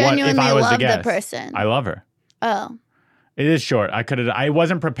have to If genuinely I was love the guest, the person. I love her. Oh. It is short. I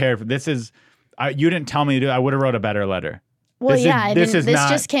wasn't prepared for this. You didn't tell me to do. I would have wrote a better letter. Well, this yeah, this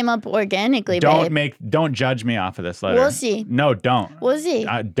just came up organically, babe. Don't judge me off of this letter. We'll see. No, don't. We'll see.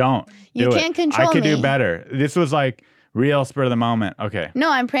 Don't. You do can't it. control I could me. do better. This was like real spur of the moment. Okay.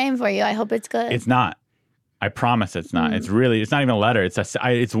 No, I'm praying for you. I hope it's good. It's not. I promise it's not. It's not even a letter.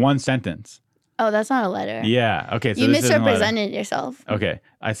 It's one sentence. Oh, that's not a letter. Yeah. Okay. So you this isn't a letter. misrepresented yourself. Okay.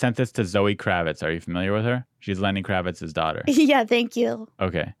 I sent this to Zoe Kravitz. Are you familiar with her? She's Lenny Kravitz's daughter. Yeah, thank you.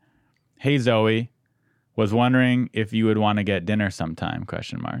 Okay. Hey, Zoe. Was wondering if you would want to get dinner sometime, ?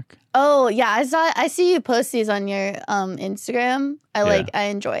 Oh, yeah, I see you post these on your Instagram. I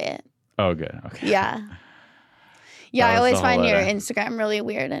enjoy it. Oh, good. Okay. Yeah. Yeah, That I was always the whole find your letter. Instagram really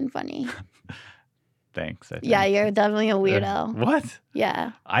weird and funny. Thanks. I think. Yeah, you're definitely a weirdo. What?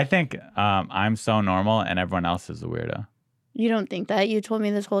 Yeah. I think I'm so normal and everyone else is a weirdo. You don't think that? You told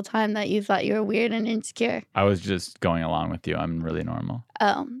me this whole time that you thought you were weird and insecure. I was just going along with you. I'm really normal.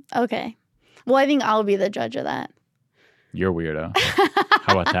 Oh, okay. Well, I think I'll be the judge of that. You're weirdo.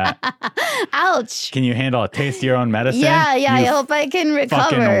 How about that? Ouch. Can you handle a taste of your own medicine? Yeah, I You hope I can recover.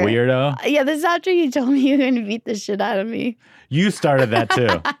 fucking weirdo. Yeah, this is after you told me you were going to beat the shit out of me. You started that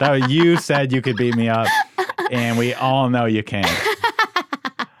too. You said you could beat me up, and we all know you can't.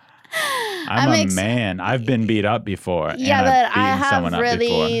 I'm a man. I've been beat up before. Yeah, and but I've beaten I have someone up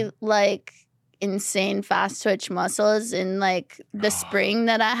really before. like insane fast twitch muscles, and like the spring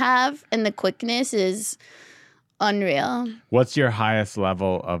that I have and the quickness is unreal. What's your highest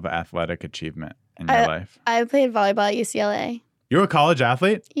level of athletic achievement in your life? I played volleyball at UCLA. You're a college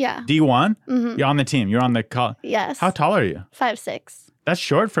athlete? Yeah. D1? Mm-hmm. You're on the team. You're on the Yes. How tall are you? 5'6". That's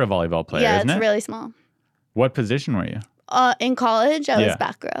short for a volleyball player, Yeah, isn't it's it? really small. What position were you? In college, I Yeah. was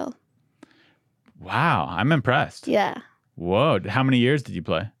back row. Wow, I'm impressed. Yeah. Whoa, how many years did you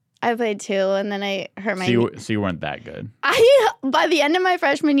play? I played 2, and then I hurt my knee. So you weren't that good. By the end of my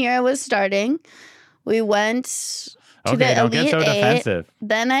freshman year, I was starting. We went to the don't get Elite so 8. defensive.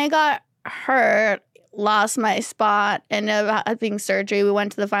 Then I got hurt, lost my spot, ended up having surgery. We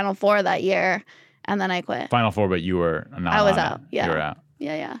went to the Final Four that year, and then I quit. Final Four, but you were not. I was on it. out, yeah. You were out.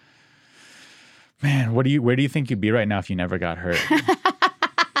 Yeah. Man, where do you think you'd be right now if you never got hurt?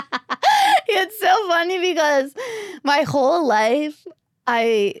 It's so funny because my whole life,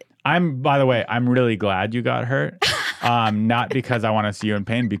 By the way, I'm really glad you got hurt. Not because I want to see you in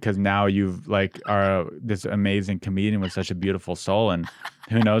pain, because now you've are this amazing comedian with such a beautiful soul, and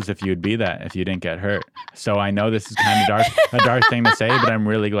who knows if you'd be that if you didn't get hurt. So I know this is kind of a dark thing to say, but I'm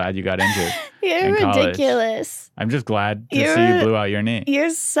really glad you got injured. You're in college. ridiculous. I'm just glad to see you blew out your knee.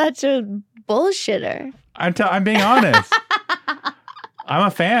 You're such a bullshitter. I'm being honest. I'm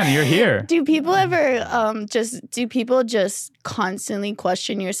a fan. You're here. Do people ever do people just constantly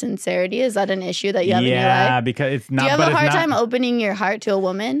question your sincerity? Is that an issue that you have in your Yeah, life? because it's not. Do you have but a it's hard not- time opening your heart to a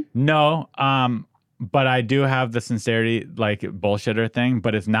woman? No, but I do have the sincerity, like bullshitter thing.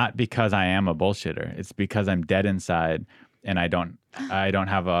 But it's not because I am a bullshitter. It's because I'm dead inside, and I don't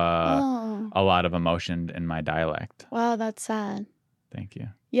have a lot of emotion in my dialect. Wow, that's sad. Thank you.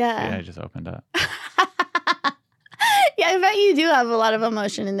 Yeah. I just opened up. Yeah, I bet you do have a lot of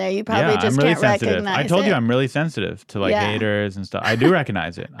emotion in there. You probably just I'm really can't sensitive. recognize I told it. you I'm really sensitive to like Yeah. haters and stuff. I do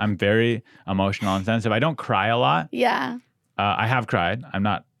recognize it. I'm very emotional and sensitive. I don't cry a lot. Yeah, I have cried. I'm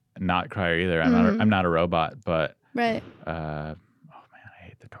not crier either. I'm not a robot, but right. oh man, I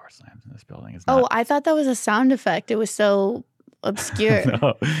hate the door slams in this building. It's Oh, not, I thought that was a sound effect. It was so obscure.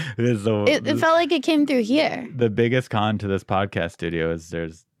 no, it is It felt like it came through here. the biggest con to this podcast studio is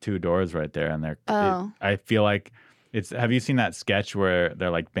there's 2 doors right there, and Oh. I feel like it's. Have you seen that sketch where they're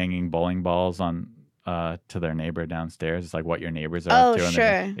like banging bowling balls on to their neighbor downstairs? It's like what your neighbors are Oh, up to. And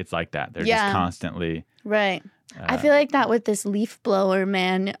sure. it's like that. They're Yeah. just constantly. Right. I feel like that with this leaf blower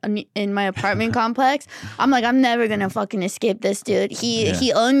man in my apartment complex. I'm like, I'm never gonna fucking escape this dude.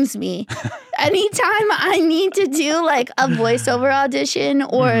 He owns me. Anytime I need to do like a voiceover audition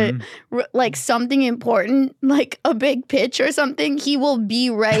or like something important, like a big pitch or something, he will be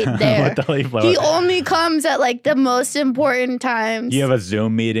right there. With the leaf blower. He only comes at like the most important times. You have a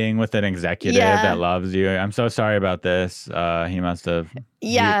Zoom meeting with an executive Yeah. that loves you. I'm so sorry about this. He must have.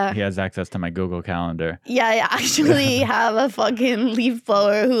 Yeah. He has access to my Google Calendar. Yeah, I actually have a fucking leaf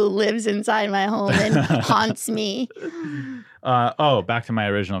blower who lives inside my home and haunts me. Back to my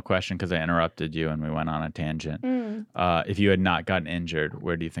original question because I interrupted you and we went on a tangent. If you had not gotten injured,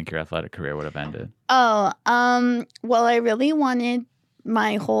 where do you think your athletic career would have ended? Oh, well, I really wanted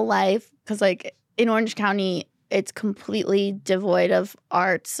my whole life because, like, in Orange County, it's completely devoid of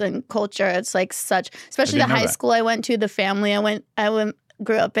arts and culture. It's like such, especially the didn't know high that. school I went to, the family I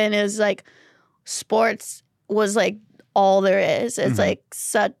grew up in is like sports was like all there is. It's like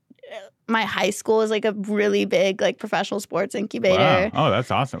such. My high school is like a really big like professional sports incubator. Wow. Oh,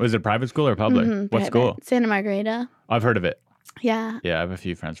 that's awesome. Was it private school or public? What Private. school? Santa Margarita. I've heard of it. Yeah. Yeah, I have a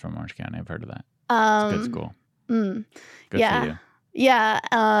few friends from Orange County. I've heard of that. It's a good school. Good yeah. for you.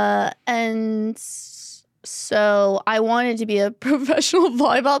 Yeah, and so I wanted to be a professional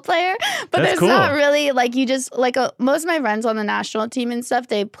volleyball player, but That's there's cool. not really like you just like most of my friends on the national team and stuff.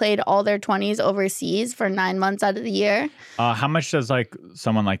 They played all their 20s overseas for 9 months out of the year. How much does like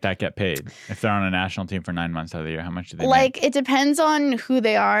someone like that get paid if they're on a national team for 9 months out of the year? How much do they make? Like it depends on who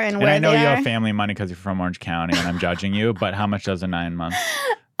they are and And where I know they you are. have family money because you're from Orange County, and I'm judging you. But how much does a 9 month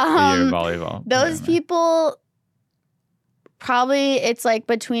a year volleyball? Those player make? people probably it's like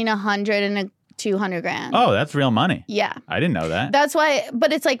between 100 and 200 grand. Oh, that's real money. Yeah. I didn't know that. That's why,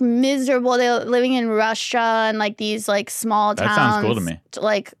 but it's like miserable. They're living in Russia and like these like small That towns. sounds cool to me.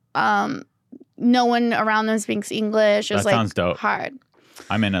 Like, no one around them speaks English. It's That like sounds dope. hard.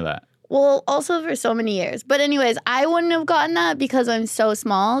 I'm into that. Well, also for so many years. But anyways, I wouldn't have gotten that because I'm so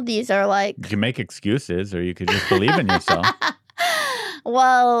small. These are like, You can make excuses, or you could just believe in yourself.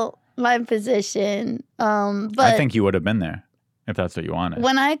 well, my position. But I think you would have been there if that's what you wanted.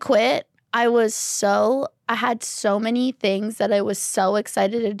 when I quit, I had so many things that I was so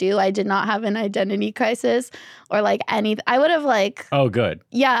excited to do. I did not have an identity crisis or like anything. I would have like, Oh, good.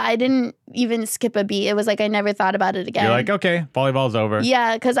 yeah, I didn't even skip a beat. It was like I never thought about it again. You're like, okay, volleyball's over.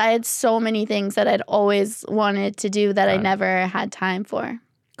 Yeah, because I had so many things that I'd always wanted to do that I Got it. never had time for.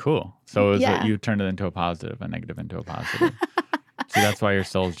 Cool. So it was Yeah. you turned it into a positive, a negative into a positive. See, that's why your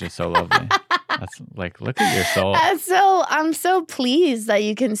soul's just so lovely. That's like, look at your soul. And so I'm so pleased that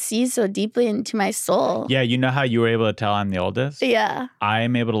you can see so deeply into my soul. Yeah, you know how you were able to tell I'm the oldest? Yeah.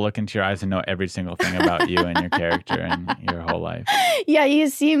 I'm able to look into your eyes and know every single thing about you and your character and your whole life. Yeah, you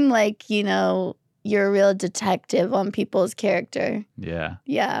seem like, you're a real detective on people's character. Yeah.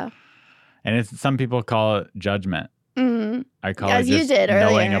 Yeah. And it's some people call it judgment. Mm-hmm. I call As it you just did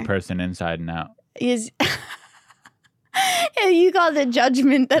knowing a earlier. person inside and out. And you called it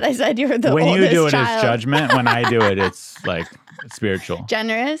judgment that I said you were the When you oldest do it, child. it's judgment. When I do it, it's like spiritual.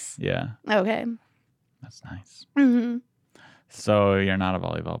 Generous? Yeah, Okay. that's nice. Mm-hmm. So you're not a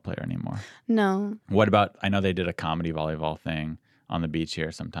volleyball player anymore. No. What about, I know they did a comedy volleyball thing on the beach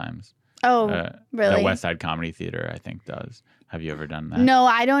here sometimes. Oh, really? The West Side Comedy Theater, I think, does. Have you ever done that? No,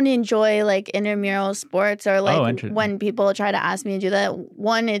 I don't enjoy like intramural sports or like interesting. when people try to ask me to do that.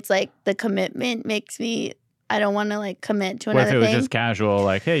 One, it's like the commitment makes me. I don't want to like commit to What if another it was thing. just casual,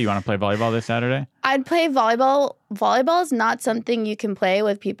 like, hey, you want to play volleyball this Saturday? I'd play volleyball. Volleyball is not something you can play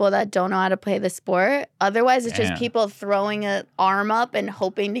with people that don't know how to play the sport. Otherwise, it's just Damn. people throwing an arm up and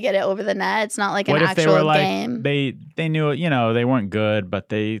hoping to get it over the net. It's not like What an if they actual were like, game. they knew, they weren't good, but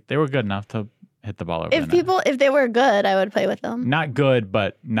they were good enough to hit the ball over the net. If they were good, I would play with them. Not good,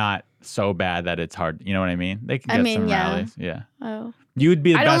 but not so bad that it's hard. You know what I mean? They can get some rallies. Yeah. Oh, You'd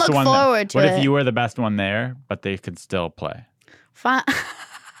be the I don't best look one. forward to what it. if you were the best one there, but they could still play? fine.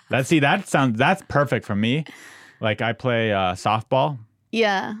 That's perfect for me. Like I play softball,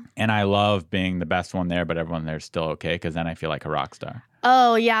 Yeah. and I love being the best one there, but everyone there's still okay because then I feel like a rock star.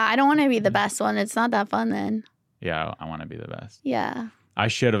 Oh, yeah. I don't want to be the best one. It's not that fun then. Yeah, I want to be the best. Yeah. I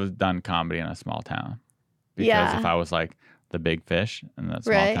should have done comedy in a small town because Yeah. if I was like the big fish in that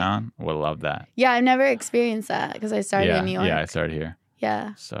small Right. town, would love that. Yeah, I've never experienced that because I started in New York. Yeah, I started here.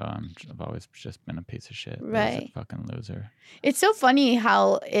 Yeah. So I've always just been a piece of shit. Right. A fucking loser. It's so funny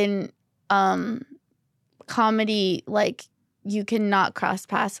how in comedy, like, you cannot cross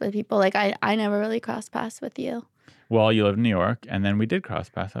paths with people. Like, I never really crossed paths with you. Well, you live in New York, and then we did cross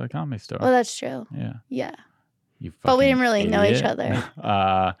paths at a comedy store. Well, that's true. Yeah. Yeah. You But we fucking didn't really know each idiot.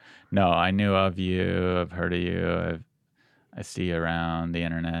 other. No, I knew of you. I've heard of you. I see you around the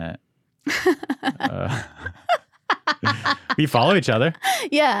internet. We follow each other.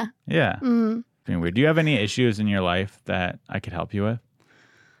 Yeah. Yeah. Mm. Being weird. Do you have any issues in your life that I could help you with?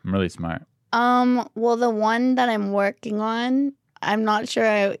 I'm really smart. Well, the one that I'm working on, I'm not sure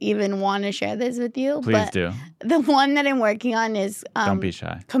I even want to share this with you. Please but do. The one that I'm working on is Don't be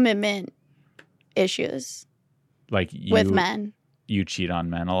shy. commitment issues Like you, with men. you cheat on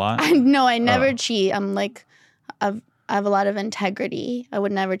men a lot. I never Oh. cheat. I'm like, I have a lot of integrity. I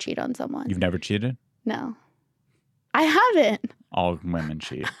would never cheat on someone. You've never cheated? No, I haven't. All women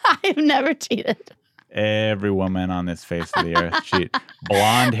cheat. I've never cheated. Every woman on this face of the earth cheat.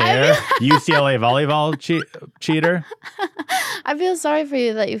 Blonde hair, UCLA volleyball cheater. I feel sorry for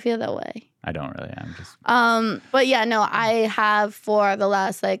you that you feel that way. I don't really. I'm just. But yeah, no, I have for the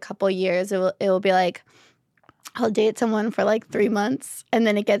last like couple years. It will be like I'll date someone for like 3 months, and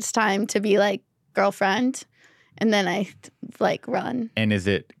then it gets time to be like girlfriend, and then I like run. And is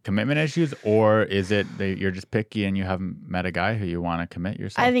it commitment issues, or is it that you're just picky and you haven't met a guy who you want to commit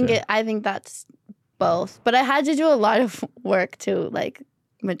yourself to? I think that's both. But I had to do a lot of work to like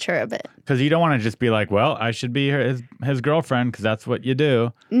mature a bit. Because you don't want to just be like, well, I should be his girlfriend because that's what you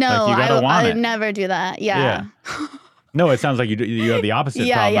do. No, Like, you gotta want I it. never do that. Yeah. No, it sounds like you have the opposite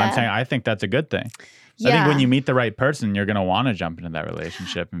Yeah, problem. yeah. I'm saying I think that's a good thing. Yeah. I think when you meet the right person, you're going to want to jump into that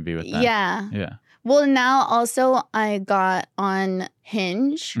relationship and be with them. Yeah. Yeah. Well, now also I got on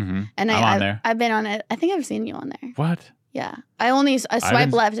Hinge, Mm-hmm. and I'm on there. I've been on it. I think I've seen you on there. What? Yeah, I swipe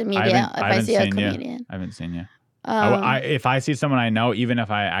haven't- left immediately if I see a seen you. comedian. I haven't seen you. Um, If I see someone I know, even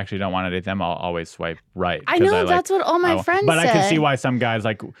if I actually don't want to date them, I'll always swipe right. I 'cause know like- that's what all my friends But say. I can see why some guys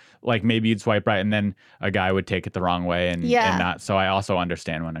like maybe you'd swipe right and then a guy would take it the wrong way and not. So I also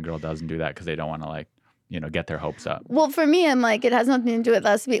understand when a girl doesn't do that because they don't want to get their hopes up. Well, for me, I'm like, it has nothing to do with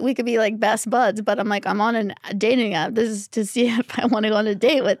us. We could be like best buds, but I'm like, I'm on a dating app. This is to see if I want to go on a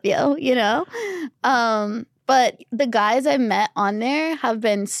date with you, you know? But the guys I met on there have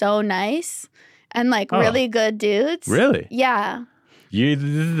been so nice and like really good dudes. Really? Yeah. This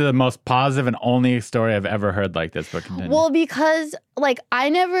is the most positive and only story I've ever heard like this, but continue. Well, because like I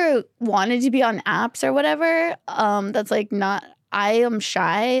never wanted to be on apps or whatever. That's like not, I am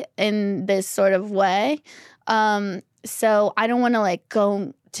shy in this sort of way. So I don't want to like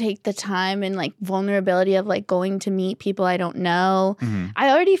go take the time and like vulnerability of like going to meet people I don't know. Mm-hmm. I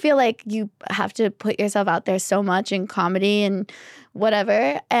already feel like you have to put yourself out there so much in comedy and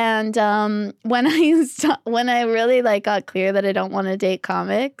whatever. And when I really like got clear that I don't want to date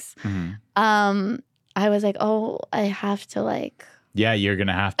comics, Mm-hmm. I was like, oh, I have to like. Yeah, you're going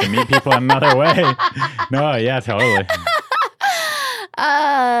to have to meet people another way. No, yeah, totally.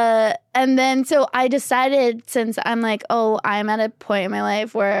 And then so I decided, since I'm like, oh, I'm at a point in my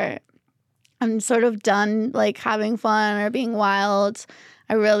life where I'm sort of done like having fun or being wild.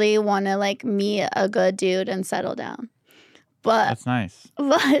 I really want to like meet a good dude and settle down. But That's nice.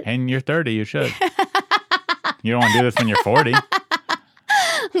 but And you're 30, you should. You don't want to do this when you're 40.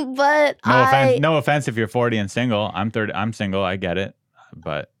 but No offense if you're 40 and single. I'm 30. I'm single. I get it.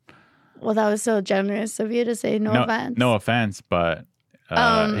 But well, that was so generous of you to say no offense. No offense, but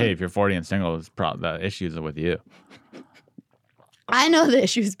hey, if you're 40 and single, the issues are with you. I know the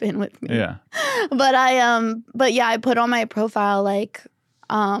issue's been with me. Yeah. But I put on my profile like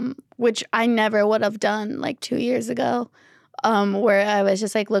which I never would have done like 2 years ago. where I was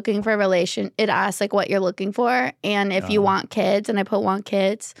just like looking for a relation. It asked like what you're looking for and if you want kids, and I put want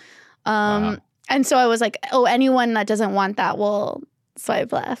kids. Wow. And so I was like, oh, anyone that doesn't want that will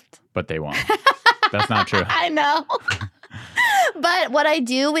swipe left. But they won't. That's not true. I know. But what I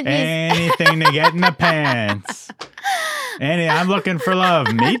do with these Anything to get in the pants. I'm looking for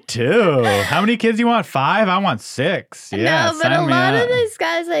love. Me too. How many kids you want? 5? I want 6. Yeah, no, but sign a me lot up. of these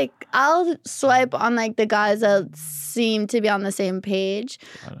guys, like, I'll swipe on like the guys that seem to be on the same page,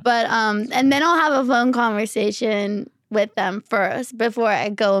 but and then I'll have a phone conversation with them first before I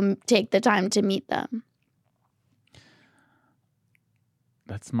go and take the time to meet them.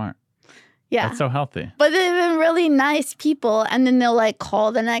 That's smart. Yeah. That's so healthy. But they've been really nice people, and then they'll like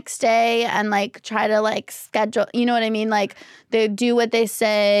call the next day and like try to like schedule, you know what I mean? Like they do what they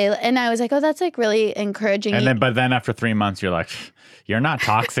say. And I was like, oh, that's like really encouraging. And but then after 3 months, you're like, you're not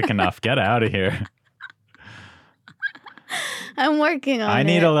toxic enough. Get out of here. I'm working on it. I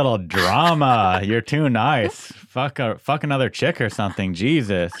need a little drama. You're too nice. Fuck another chick or something.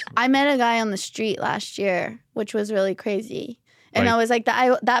 Jesus. I met a guy on the street last year, which was really crazy. And Like- I was like,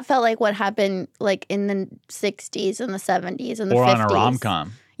 that felt like what happened like in the 60s and the 70s and the Or 50s. on a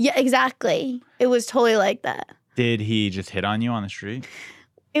rom-com. Yeah, exactly. It was totally like that. Did he just hit on you on the street?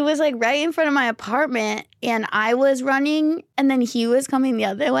 It was like right in front of my apartment, and I was running, and then he was coming the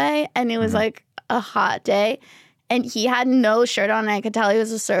other way, and it was like a hot day, and he had no shirt on. I could tell he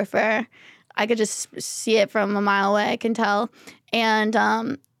was a surfer. I could just see it from a mile away. I can tell, and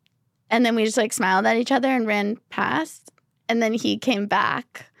then we just like smiled at each other and ran past. And then he came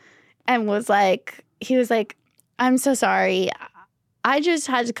back and was like, I'm so sorry. I just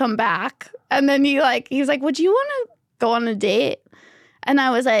had to come back. And then he was like, would you want to go on a date? And I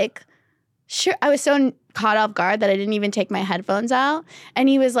was like, sure. I was so caught off guard that I didn't even take my headphones out. And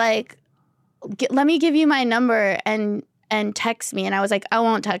he was like, let me give you my number and text me. And I was like, I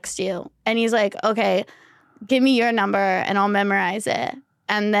won't text you. And he's like, okay, give me your number and I'll memorize it.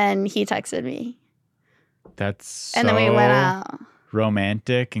 And then he texted me. That's so And then we went out.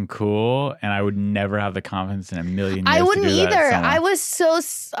 romantic and cool, and I would never have the confidence in a million years I wouldn't to do that either. to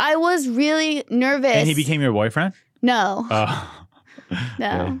someone. I was really nervous. And he became your boyfriend? No. Oh. No.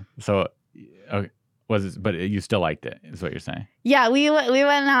 Yeah. So, okay, but you still liked it, is what you're saying. Yeah, we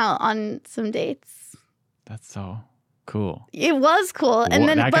went out on some dates. That's so cool. It was cool. And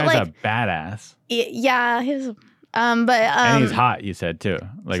then that but guy's like a badass. yeah, he was And he's hot, you said too.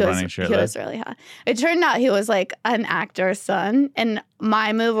 Like running he shirtless. was really hot. It turned out he was like an actor's son, and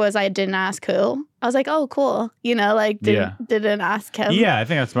my move was I didn't ask who. I was like, oh, cool. You know, like didn't ask him. Yeah, I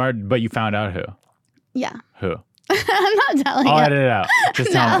think that's smart. But you found out who? Yeah. Who? I'm not telling I'll you. edit it out.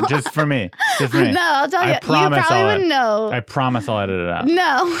 Just tell me. Just for me. Just for me. No, I'll tell you. You promise probably I'll wouldn't know. I promise I'll edit it out.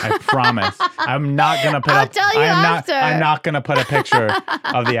 No. I promise. I'm not gonna put I'll up. tell you after. I'm not gonna put a picture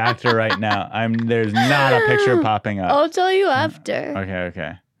of the actor right now. There's not a picture popping up. I'll tell you after.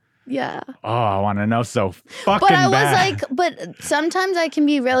 Okay. Yeah. Oh, I want to know so fucking But I was bad. like, but sometimes I can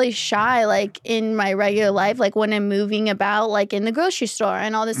be really shy, like in my regular life, like when I'm moving about, like in the grocery store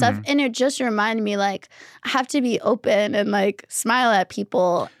and all this stuff. And it just reminded me, like, I have to be open and like smile at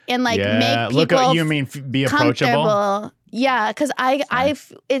people and like make people look at you mean be approachable. comfortable. Yeah, because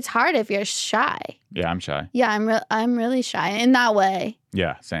it's hard if you're shy. Yeah, I'm shy. Yeah, I'm really shy in that way.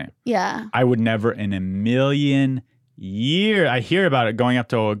 Yeah, same. Yeah. I would never in a million years. I hear about it going up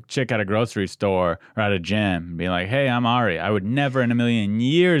to a chick at a grocery store or at a gym and being like, hey, I'm Ari. I would never in a million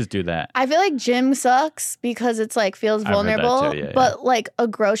years do that. I feel like gym sucks because it's like feels I've heard that vulnerable. too, yeah, but like a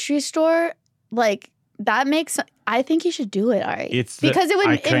grocery store, like that makes. I think you should do it, Ari. Because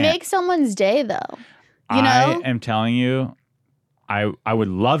it makes someone's day though. You know? I am telling you, I would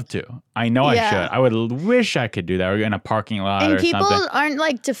love to. I know I should. I would wish I could do that, or in a parking lot and or people something. aren't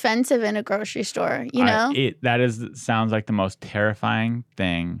like defensive in a grocery store. You know? Sounds like the most terrifying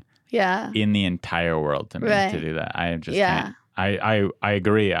thing Yeah. in the entire world to me Right. to do that. I just Yeah. can't. I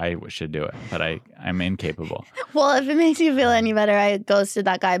agree. I should do it, but I'm incapable. Well, if it makes you feel any better, I ghosted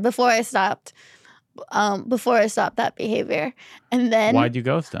that guy before I stopped that behavior, and then Why'd you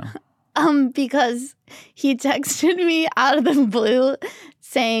ghost him? Because he texted me out of the blue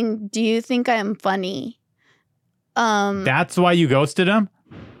saying, "Do you think I'm funny?" That's why you ghosted him?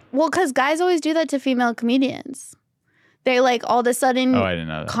 Well, because guys always do that to female comedians. they like all of a sudden Oh, I didn't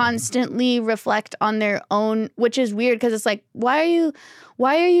know that. constantly reflect on their own, which is weird because it's like, why are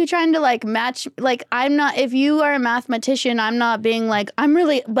you trying to like match? Like, I'm not, if you are a mathematician, I'm not being like, I'm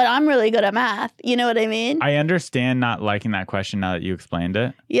really good at math. You know what I mean? I understand not liking that question now that you explained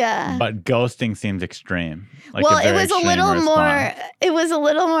it, Yeah. but ghosting seems extreme. Like Well, a very it was a little extreme more. response. It was a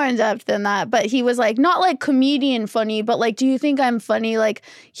little more in depth than that. But he was like, not like comedian funny, but like, do you think I'm funny? Like,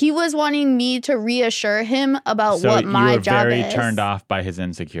 he was wanting me to reassure him about So what my you were job very is. turned off by his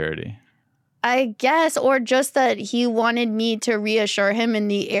insecurity. I guess, or just that he wanted me to reassure him in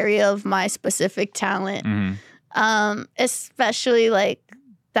the area of my specific talent. Mhm. Especially like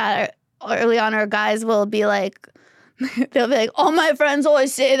that early on, our guys will be like, they'll be like, all my friends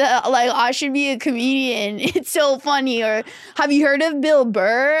always say that like I should be a comedian. It's so funny. Or have you heard of Bill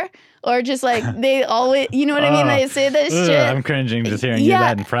Burr? Or just like they always, you know what I mean? They say this Ugh, shit. I'm cringing just hearing you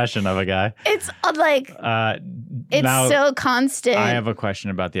that impression of a guy. It's like it's Now, so constant. I have a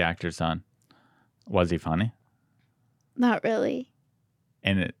question about the actor's son. Was he funny? Not really.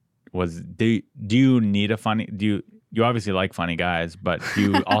 And it was. Do you need a funny? You obviously like funny guys, but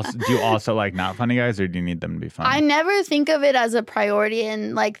do you also like not funny guys, or do you need them to be funny? I never think of it as a priority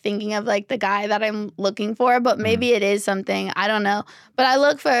in like thinking of like the guy that I'm looking for, but maybe it is something. I don't know. But I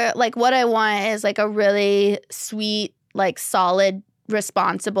look for like what I want is like a really sweet, like solid,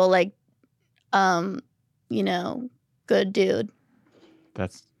 responsible, like good dude.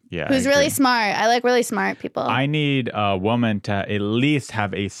 That's yeah. Who's I really agree. smart. I like really smart people. I need a woman to at least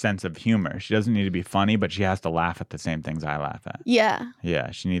have a sense of humor. She doesn't need to be funny, but she has to laugh at the same things I laugh at. Yeah.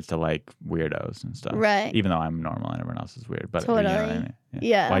 Yeah, she needs to like weirdos and stuff. Right. Even though I'm normal and everyone else is weird. But you know what I Totally. mean?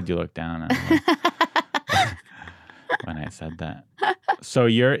 Yeah. Why'd you look down at me when I said that? So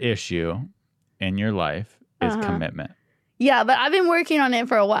your issue in your life is commitment. Yeah, but I've been working on it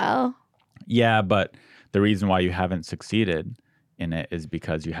for a while. Yeah, but the reason why you haven't succeeded in it is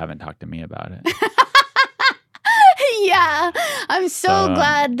because you haven't talked to me about it. Yeah, I'm so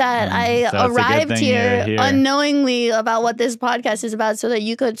glad that I so it's a good arrived thing you're here here. unknowingly about what this podcast is about so that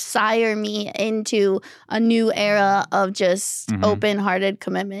you could sire me into a new era of just open-hearted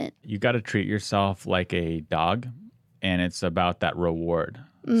commitment. You got to treat yourself like a dog, and it's about that reward.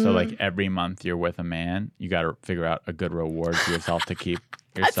 So like every month you're with a man, you got to figure out a good reward for yourself to keep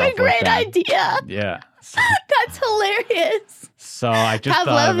yourself That's a great with them. idea. Yeah. That's hilarious. So I just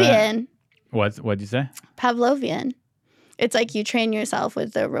thought of it. Pavlovian. What'd you say? Pavlovian. It's like you train yourself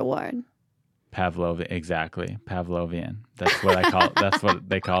with the reward. Pavlovian, exactly. Pavlovian. That's what I call it. That's what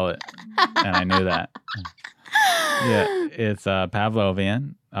they call it. And I knew that. Yeah, it's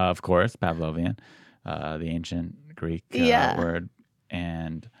Pavlovian, of course, Pavlovian, the ancient Greek word.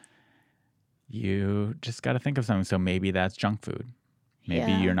 And you just got to think of something. So maybe that's junk food.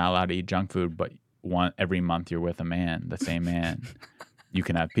 Maybe you're not allowed to eat junk food, but every month you're with a man, the same man. You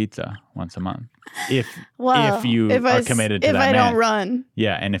can have pizza once a month. If you are committed to that man. If I don't run.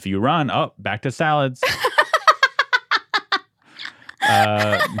 Yeah, and if you run, back to salads.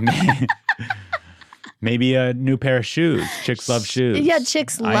 Maybe a new pair of shoes. Chicks love shoes. Yeah,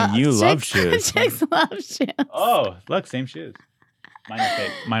 chicks love You love shoes. Chicks love shoes. Oh, look, same shoes.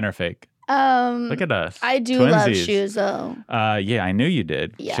 Mine are fake. Look at us. I do love Twinsies. shoes though. Yeah, I knew you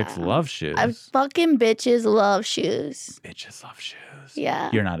did. Yeah. Chicks love shoes. Fucking bitches love shoes. Bitches love shoes. Yeah.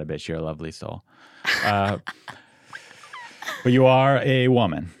 You're not a bitch. You're a lovely soul. But you are a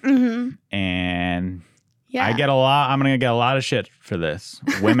woman. Mm-hmm. And Yeah. I'm going to get a lot of shit for this.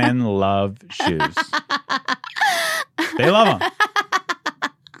 Women love shoes. They love them.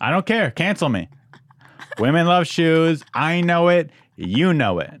 I don't care. Cancel me. Women love shoes. I know it. You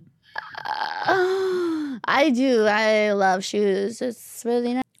know it. I do. I love shoes. It's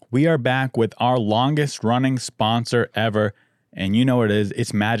really nice. We are back with our longest running sponsor ever. And you know what it is?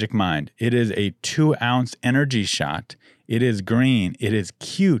 It's Magic Mind. It is a 2-ounce energy shot. It is green. It is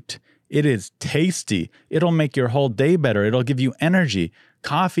cute. It is tasty. It'll make your whole day better. It'll give you energy.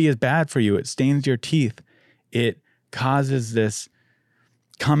 Coffee is bad for you. It stains your teeth. It causes this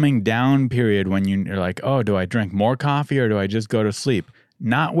coming down period when you're like, oh, do I drink more coffee or do I just go to sleep?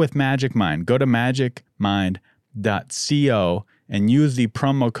 Not with Magic Mind. Go to magicmind.co and use the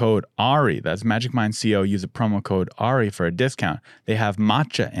promo code ARI. That's Magic Mind CO. Use the promo code ARI for a discount. They have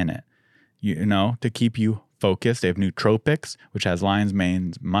matcha in it, to keep you focused. They have nootropics, which has lion's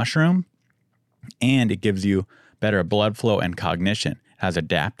mane mushroom, and it gives you better blood flow and cognition. It has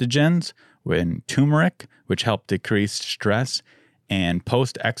adaptogens and turmeric, which help decrease stress and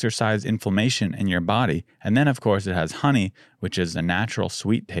post-exercise inflammation in your body. And then, of course, it has honey, which is a natural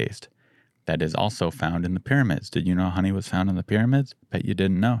sweet taste that is also found in the pyramids. Did you know honey was found in the pyramids? Bet you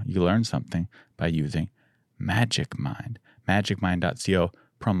didn't know. You learned something by using MagicMind. MagicMind.co,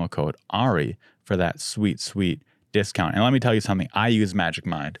 promo code Ari for that sweet, sweet discount. And let me tell you something. I use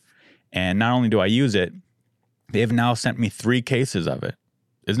MagicMind. And not only do I use it, they have now sent me 3 cases of it.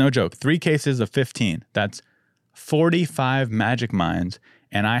 There's no joke. 3 cases of 15. That's 45 MagicMinds,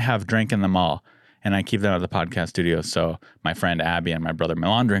 and I have drinking them all. And I keep them at the podcast studio. So my friend Abby and my brother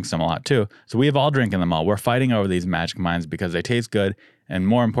Milan drinks them a lot too. So we have all drinking them all. We're fighting over these MagicMinds because they taste good. And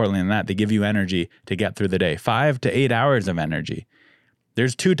more importantly than that, they give you energy to get through the day. 5 to 8 hours of energy.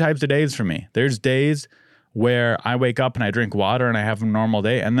 There's 2 types of days for me. There's days where I wake up and I drink water and I have a normal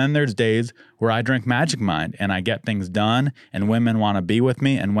day. And then there's days where I drink MagicMind and I get things done and women want to be with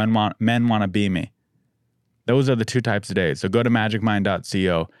me and men want to be me. Those are the 2 types of days. So go to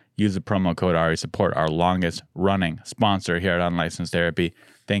magicmind.co, use the promo code Ari, support our longest running sponsor here at Unlicensed Therapy.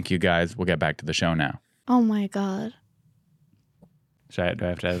 Thank you guys. We'll get back to the show now. Oh my God. Do I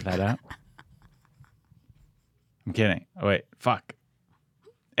have to edit that out? I'm kidding. Oh, wait, fuck.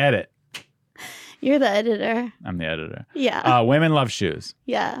 Edit. You're the editor. I'm the editor. Yeah. Women love shoes.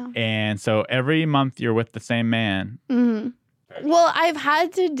 Yeah. And so every month you're with the same man. Mm-hmm. Well, I've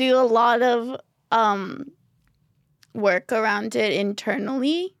had to do a lot of work around it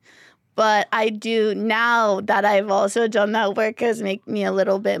internally. But I do, now that I've also done that work, has made me a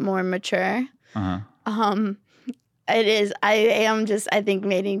little bit more mature. Uh-huh. It is, I am just, I think,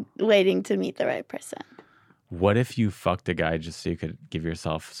 waiting to meet the right person. What if you fucked a guy just so you could give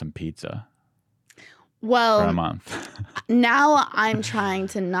yourself some pizza for a Well, month? now I'm trying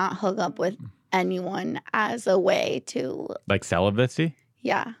to not hook up with anyone as a way to, Like celibacy?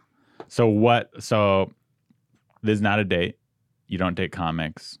 yeah. So this is not a date. You don't date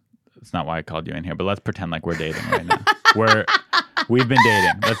comics. It's not why I called you in here, but let's pretend like we're dating right now. We've been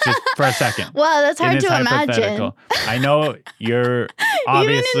dating. Let's just, for a second. Well, that's hard In this to imagine. hypothetical. I know you're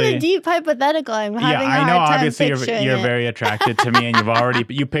obviously... Even in the deep hypothetical, I'm having a I know hard time obviously picturing you're it. very attracted to me and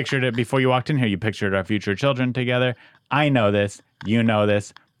you pictured it before you walked in here. You pictured our future children together. I know this. You know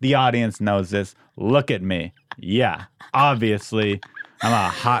this. The audience knows this. Look at me. Yeah, obviously I'm a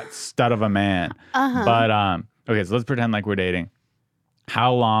hot stud of a man. Uh-huh. But okay, so let's pretend like we're dating.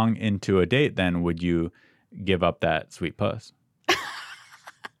 How long into a date then would you give up that sweet puss?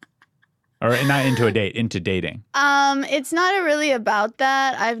 Or not into a date, into dating. It's not really about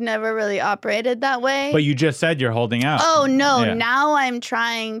that. I've never really operated that way. But you just said you're holding out. Oh, no. Yeah. Now I'm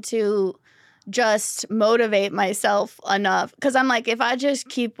trying to just motivate myself enough. Because I'm like, if I just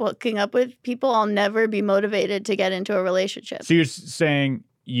keep hooking up with people, I'll never be motivated to get into a relationship. So you're saying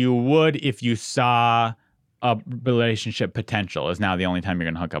you would if you saw a relationship potential is now the only time you're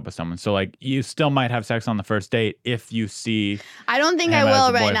going to hook up with someone. So like you still might have sex on the first date if you see... I don't think I him as will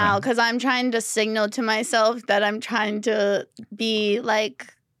a right now boyfriend. because I'm trying to signal to myself that I'm trying to be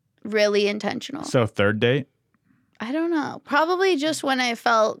like really intentional. So third date? I don't know. Probably just when I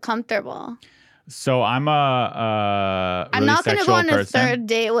felt comfortable. So I'm a I'm really not going to sexual go on a person. third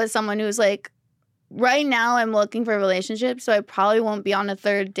date with someone who's like, right now I'm looking for a relationship, so I probably won't be on a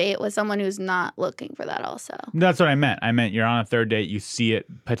third date with someone who's not looking for that also. That's what I meant. I meant you're on a third date, you see it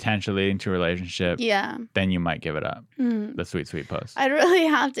potentially into a relationship, Yeah. then you might give it up. Mm. The sweet, sweet puss. I'd really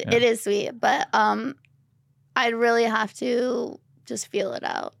have to, Yeah. it is sweet, but I'd really have to just feel it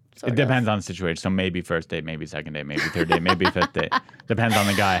out. It depends on the situation. So maybe first date, maybe second date, maybe third date, maybe fifth date. Depends on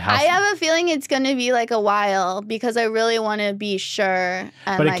the guy. I have a feeling it's going to be like a while because I really want to be sure and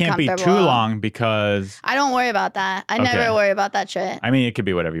but it like can't be too comfortable. long because, I don't worry about that. I Okay. never worry about that shit. I mean, it could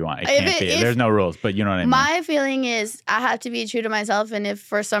be whatever you want. It If can't it- be. if- There's no rules, but you know what I mean. My feeling is I have to be true to myself, and if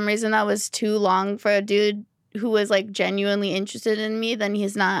for some reason that was too long for a dude who was like genuinely interested in me, then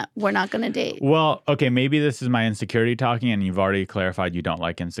we're not gonna date. Well, okay, maybe this is my insecurity talking, and you've already clarified you don't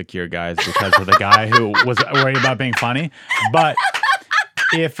like insecure guys because of the guy who was worried about being funny. But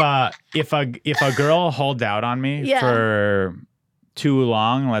if a girl holds out on me Yeah. for too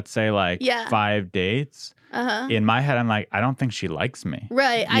long, let's say like Yeah. 5 dates, Uh-huh. in my head I'm like, I don't think she likes me.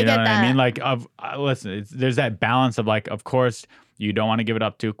 Right, I You know get what that. I mean? Like, listen, there's that balance of like, of course, you don't want to give it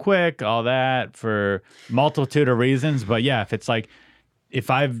up too quick, all that for multitude of reasons. But yeah, if it's like, if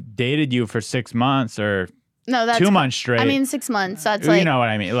I've dated you for 6 months or No, that's 2 months straight, I mean 6 months. That's you like know what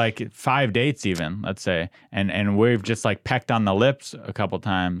I mean? Like 5 dates even, let's say, and we've just like pecked on the lips a couple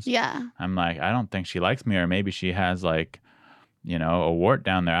times. yeah. I'm like, I don't think she likes me, or maybe she has like, you know, a wart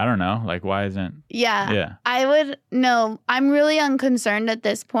down there. I don't know. Like, why isn't? Yeah. Yeah. I would no, I'm really unconcerned at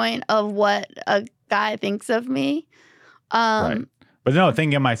this point of what a guy thinks of me. Right. But no,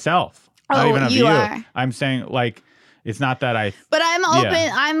 thinking of myself. Not Oh, even of you are. I'm saying like, it's not that I. But I'm open.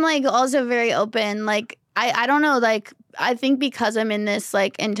 Yeah. I'm like also very open. Like I don't know. Like I think because I'm in this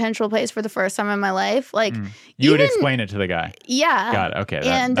like intentional place for the first time in my life, like You would even- explain it to the guy. Yeah. Got it. Okay,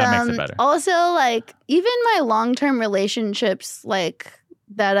 and that makes it better. Also, like even my long-term relationships, like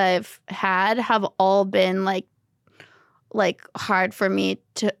that I've had, have all been like hard for me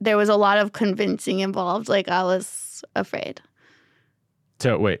to. There was a lot of convincing involved. Like I was afraid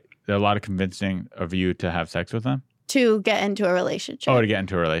So wait, there are a lot of convincing of you to have sex with them. to get into a relationship. Oh, to get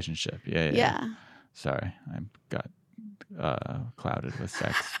into a relationship. Yeah. Yeah. Sorry, I got clouded with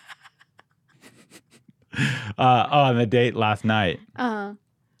sex. On the date last night,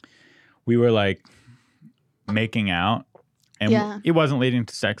 we were like making out, and Yeah. it wasn't leading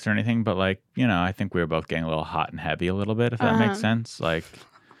to sex or anything, but like, you know, I think we were both getting a little hot and heavy a little bit, if that makes sense. Like,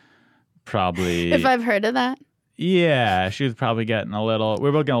 probably. If I've heard of that. Yeah, she was probably getting a little. We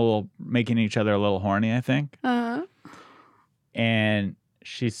were both getting a little, making each other a little horny, I think. And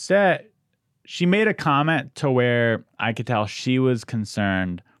she made a comment to where I could tell she was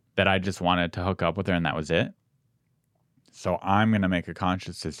concerned that I just wanted to hook up with her and that was it. So I'm going to make a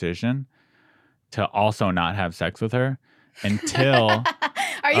conscious decision to also not have sex with her until.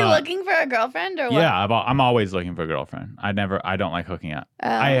 Are you looking for a girlfriend or what? Yeah, I'm always looking for a girlfriend. I don't like hooking up. Oh.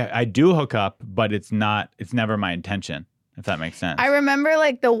 I do hook up, but it's never my intention, if that makes sense. I remember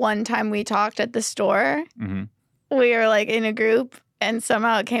like the one time we talked at the store. Mm-hmm. We were like in a group and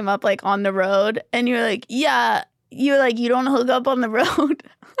somehow it came up like on the road and you were like, yeah, you don't hook up on the road.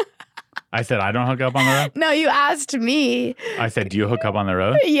 I said, I don't hook up on the road? No, you asked me. I said, do you hook up on the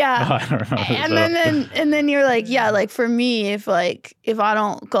road? Yeah. I don't remember. And then you're like, yeah, like for me, if I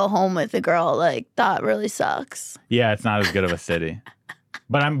don't go home with a girl, like that really sucks. Yeah, it's not as good of a city.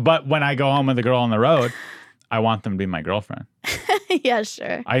 But when I go home with a girl on the road, I want them to be my girlfriend. Yeah,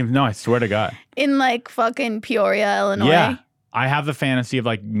 sure. I swear to God. In like fucking Peoria, Illinois. Yeah. I have the fantasy of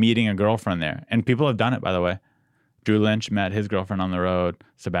like meeting a girlfriend there. And people have done it, by the way. Drew Lynch met his girlfriend on the road.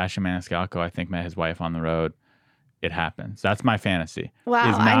 Sebastian Maniscalco, I think, met his wife on the road. It happens. That's my fantasy. Wow,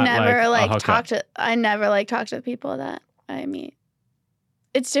 It's I not never like a talk to people that I meet.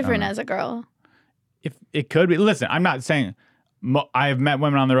 It's different as a girl. If it could be. Listen, I'm not saying I've met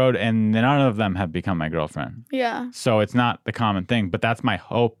women on the road and none of them have become my girlfriend. Yeah. So it's not the common thing, but that's my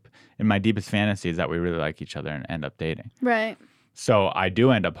hope and my deepest fantasy is that we really like each other and end up dating. Right. So I do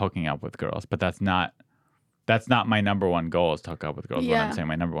end up hooking up with girls, but that's not my number one goal is to hook up with girls. Yeah. What I'm saying,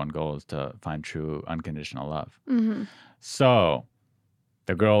 my number one goal is to find true unconditional love. Mm-hmm. So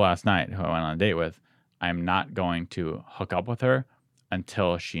the girl last night who I went on a date with, I'm not going to hook up with her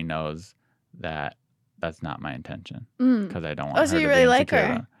until she knows that that's not my intention because I don't want her so to you be really like insecure her?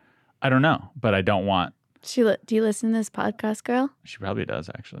 about it. I don't know, but I don't want. Do you listen to this podcast, girl? She probably does,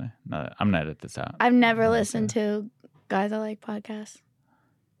 actually. No, I'm going to edit this out. I've never listened to guys that like podcasts.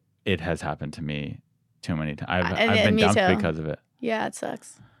 It has happened to me too many times. And I've been me dumped too. because of it. Yeah, it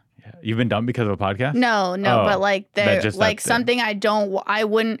sucks. Yeah. You've been dumped because of a podcast? No, Oh, but like that they're just like that thing.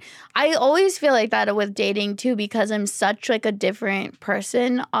 something I always feel like that with dating too because I'm such like a different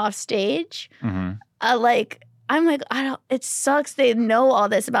person off stage. Mm-hmm. I'm like, it sucks. They know all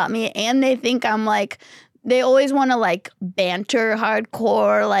this about me and they think I'm like, they always want to like banter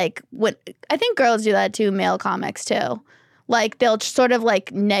hardcore. Like I think girls do that too, male comics too. Like they'll sort of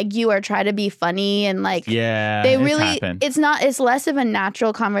like neg you or try to be funny and like Yeah, they it's really happened. it's less of a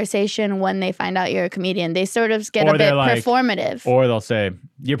natural conversation when they find out you're a comedian. They sort of get Or a bit they're like- performative. Or they'll say,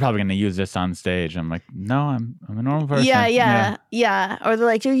 you're probably going to use this on stage. I'm like, no, I'm a normal person. Yeah. Or they're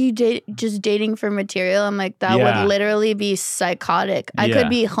like, are you just dating for material? I'm like, that Yeah. would literally be psychotic. I Yeah. could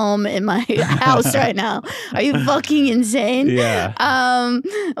be home in my house right now. Are you fucking insane? Yeah.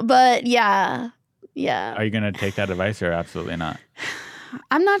 But yeah. Are you going to take that advice or absolutely not?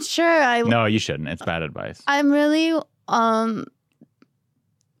 I'm not sure. No, you shouldn't. It's bad advice. I'm really I'm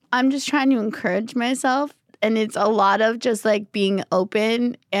just trying to encourage myself and it's a lot of just like being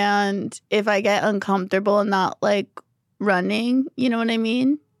open and if I get uncomfortable not like running, you know what I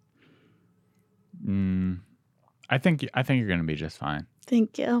mean? I think you're going to be just fine.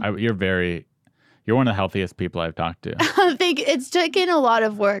 Thank you. You're one of the healthiest people I've talked to. I think it's taken a lot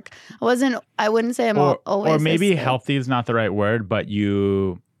of work. I wouldn't say I'm always or maybe this way. healthy is not the right word, but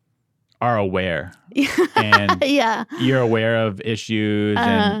you are aware. And Yeah. you're aware of issues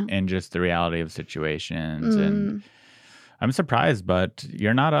and just the reality of situations. And I'm surprised, but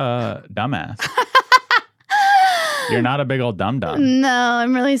you're not a dumbass. You're not a big old dum-dum. No,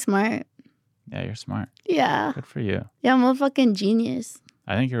 I'm really smart. Yeah, you're smart. Yeah. Good for you. Yeah, I'm a fucking genius.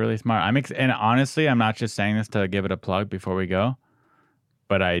 I think you're really smart. And honestly, I'm not just saying this to give it a plug before we go,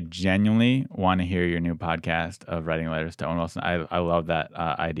 but I genuinely want to hear your new podcast of writing letters to Owen Wilson. I love that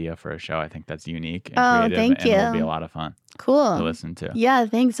idea for a show. I think that's unique and creative, thank and it'll be you. a lot of fun Cool. to listen to. Yeah,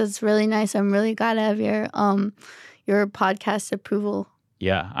 thanks. That's really nice. I'm really glad to have your podcast approval.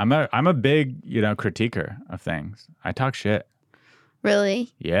 Yeah, I'm a big critiquer of things. I talk shit.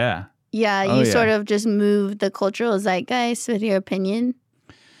 Really? Yeah. Yeah, Oh, you yeah. sort of just move the cultural zeitgeist with your opinion.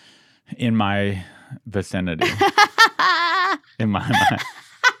 In my vicinity. In my mind.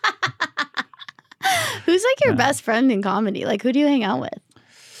 Who's like your best friend in comedy? Like, who do you hang out with?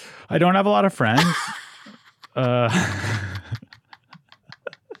 I don't have a lot of friends.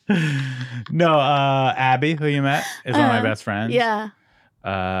 No, Abby, who you met, is one of my best friends. Yeah.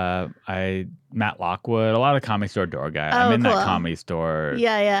 Matt Lockwood, a lot of Comedy Store door guy. I'm Oh, in cool. that Comedy Store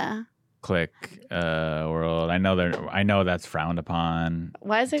Yeah. clique world. I know that's frowned upon.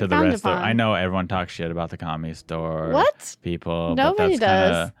 Why is it To the frowned rest of, upon? I know everyone talks shit about the Comedy Store. What? People? Nobody but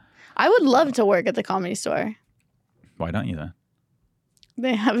that's does. Kinda, I would love to work at the Comedy Store. why don't you then?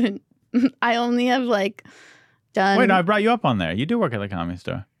 They haven't. I only have like done. Wait, no, I brought you up on there. You do work at the Comedy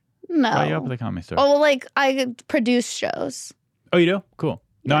Store. Brought you up at No. the Comedy Store. Oh, well, like I produce shows. Oh, you do? Cool.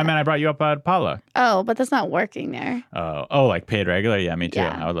 No, I Yeah. meant I brought you up at Potluck. Oh, but that's not working there. Oh, like paid regular? Yeah, me too.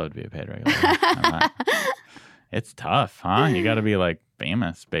 Yeah. I would love to be a paid regular. I'm not. It's tough, huh? You got to be like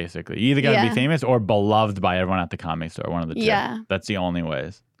famous, basically. You either got to Yeah. be famous or beloved by everyone at the Comedy Store. One of the two. Yeah. That's the only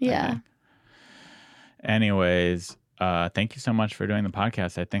ways. I Yeah. think. Anyways, thank you so much for doing the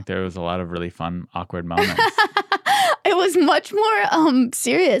podcast. I think there was a lot of really fun, awkward moments. It was much more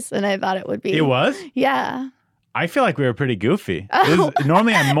serious than I thought it would be. It was? Yeah. I feel like we were pretty goofy. Oh.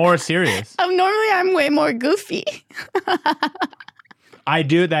 Normally, I'm more serious. Normally I'm way more goofy. I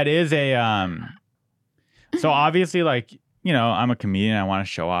do. That is a so obviously, like, I'm a comedian. I want to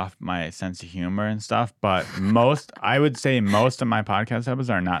show off my sense of humor and stuff. But I would say most of my podcast episodes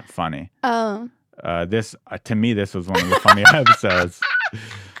are not funny. Oh. This to me, this was one of the funny episodes.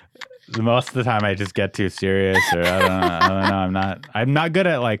 Most of the time, I just get too serious, or I don't know. I'm not good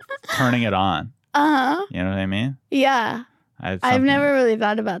at like turning it on. Uh-huh. You know what I mean? Yeah. I've never really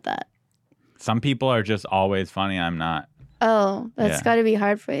thought about that. Some people are just always funny. I'm not. Oh, that's Yeah. got to be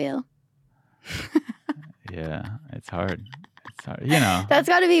hard for you. Yeah, it's hard. It's hard. That's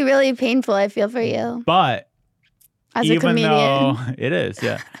got to be really painful, I feel, for you But as a even comedian. though it is,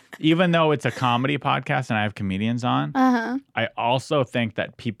 yeah. Even though it's a comedy podcast and I have comedians on, Uh-huh. I also think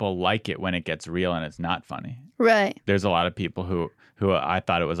that people like it when it gets real and it's not funny. Right. There's a lot of people who I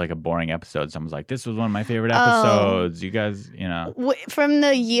thought it was like a boring episode. Someone's like, this was one of my favorite Oh. episodes. You guys, From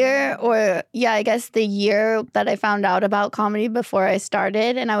the year, I guess the year that I found out about comedy before I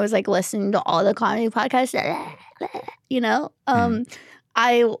started, and I was like listening to all the comedy podcasts,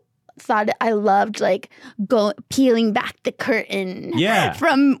 I thought I loved like peeling back the curtain Yeah.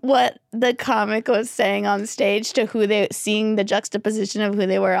 from what the comic was saying on stage to seeing the juxtaposition of who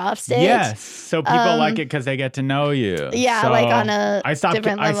they were off stage. yes. So people like it because they get to know you. Yeah, So like on a I stopped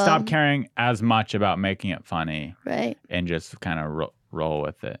different level. caring as much about making it funny Right. and just kind of roll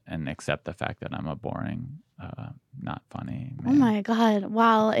with it and accept the fact that I'm a boring, not funny man. Oh my God.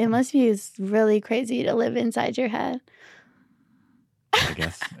 Wow. It must be really crazy to live inside your head. I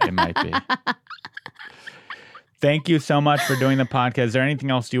guess it might be. Thank you so much for doing the podcast. Is there anything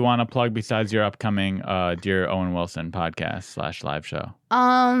else you want to plug besides your upcoming Dear Owen Wilson podcast / live show?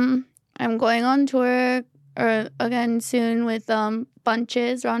 I'm going on tour again soon with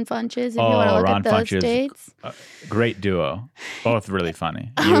Funches, Ron Funches, if you want to look Ron at those Funches. dates. Great duo. Both really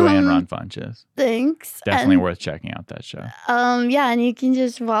funny. You and Ron Funches. Thanks. Definitely And, worth checking out that show. yeah, and you can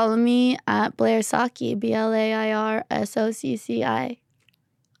just follow me at Blair Socci, BLAIRSOCCI.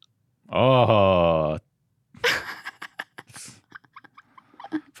 Oh.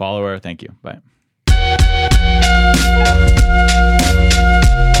 Follower, thank you. Bye.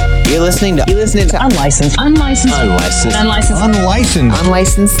 You're listening to Unlicensed Unlicensed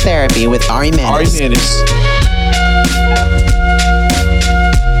Therapy with Ari Manis.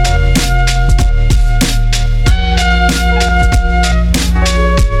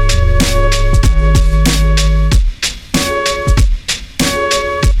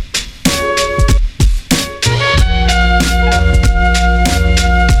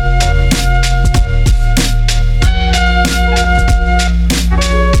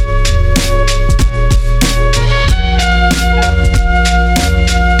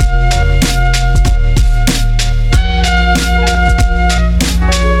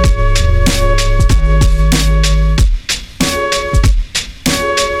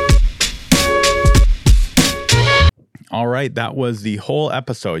 All right, that was the whole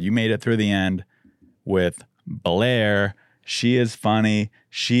episode. You made it through the end with Blair She is funny.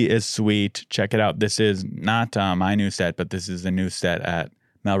 She is sweet. Check it out. This is not my new set, but this is the new set at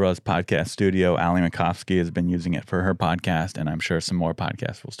Melrose Podcast Studio. Ali Makovsky has been using it for her podcast, and I'm sure some more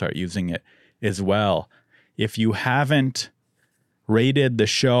podcasts will start using it as well. If you haven't rated the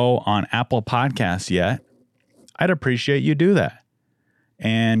show on Apple Podcasts yet, I'd appreciate you do that.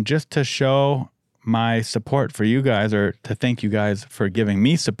 And just to show my support for you guys, or to thank you guys for giving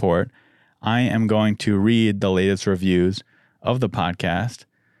me support, I am going to read the latest reviews of the podcast.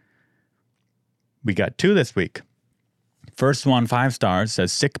 We got 2 this week. First one, 5 stars,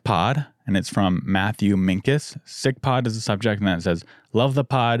 says Sick Pod, and it's from Matthew Minkus. Sick Pod is the subject, and then it says, love the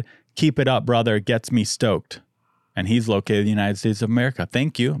pod. Keep it up, brother. Gets me stoked. And he's located in the United States of America.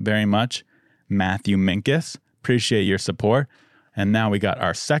 Thank you very much, Matthew Minkus. Appreciate your support. And now we got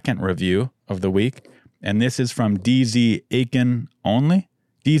our second review of the week, and this is from DZ Aiken only,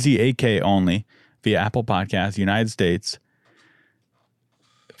 DZAK only, via Apple Podcasts, United States.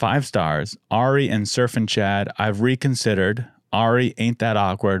 5 stars. Ari and Surf and Chad, I've reconsidered. Ari ain't that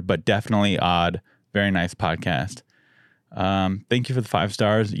awkward, but definitely odd. Very nice podcast. Thank you for the 5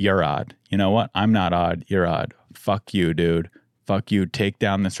 stars. You're odd. You know what? I'm not odd. You're odd. Fuck you, dude. Fuck you. Take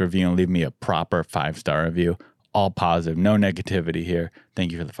down this review and leave me a proper 5-star review. All positive. No negativity here.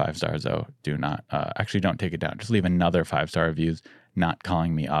 Thank you for the 5 stars, though. Do not. Actually, don't take it down. Just leave another 5-star reviews, not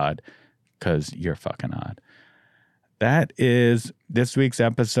calling me odd, because you're fucking odd. That is this week's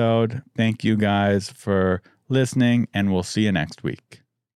episode. Thank you guys for listening, and we'll see you next week.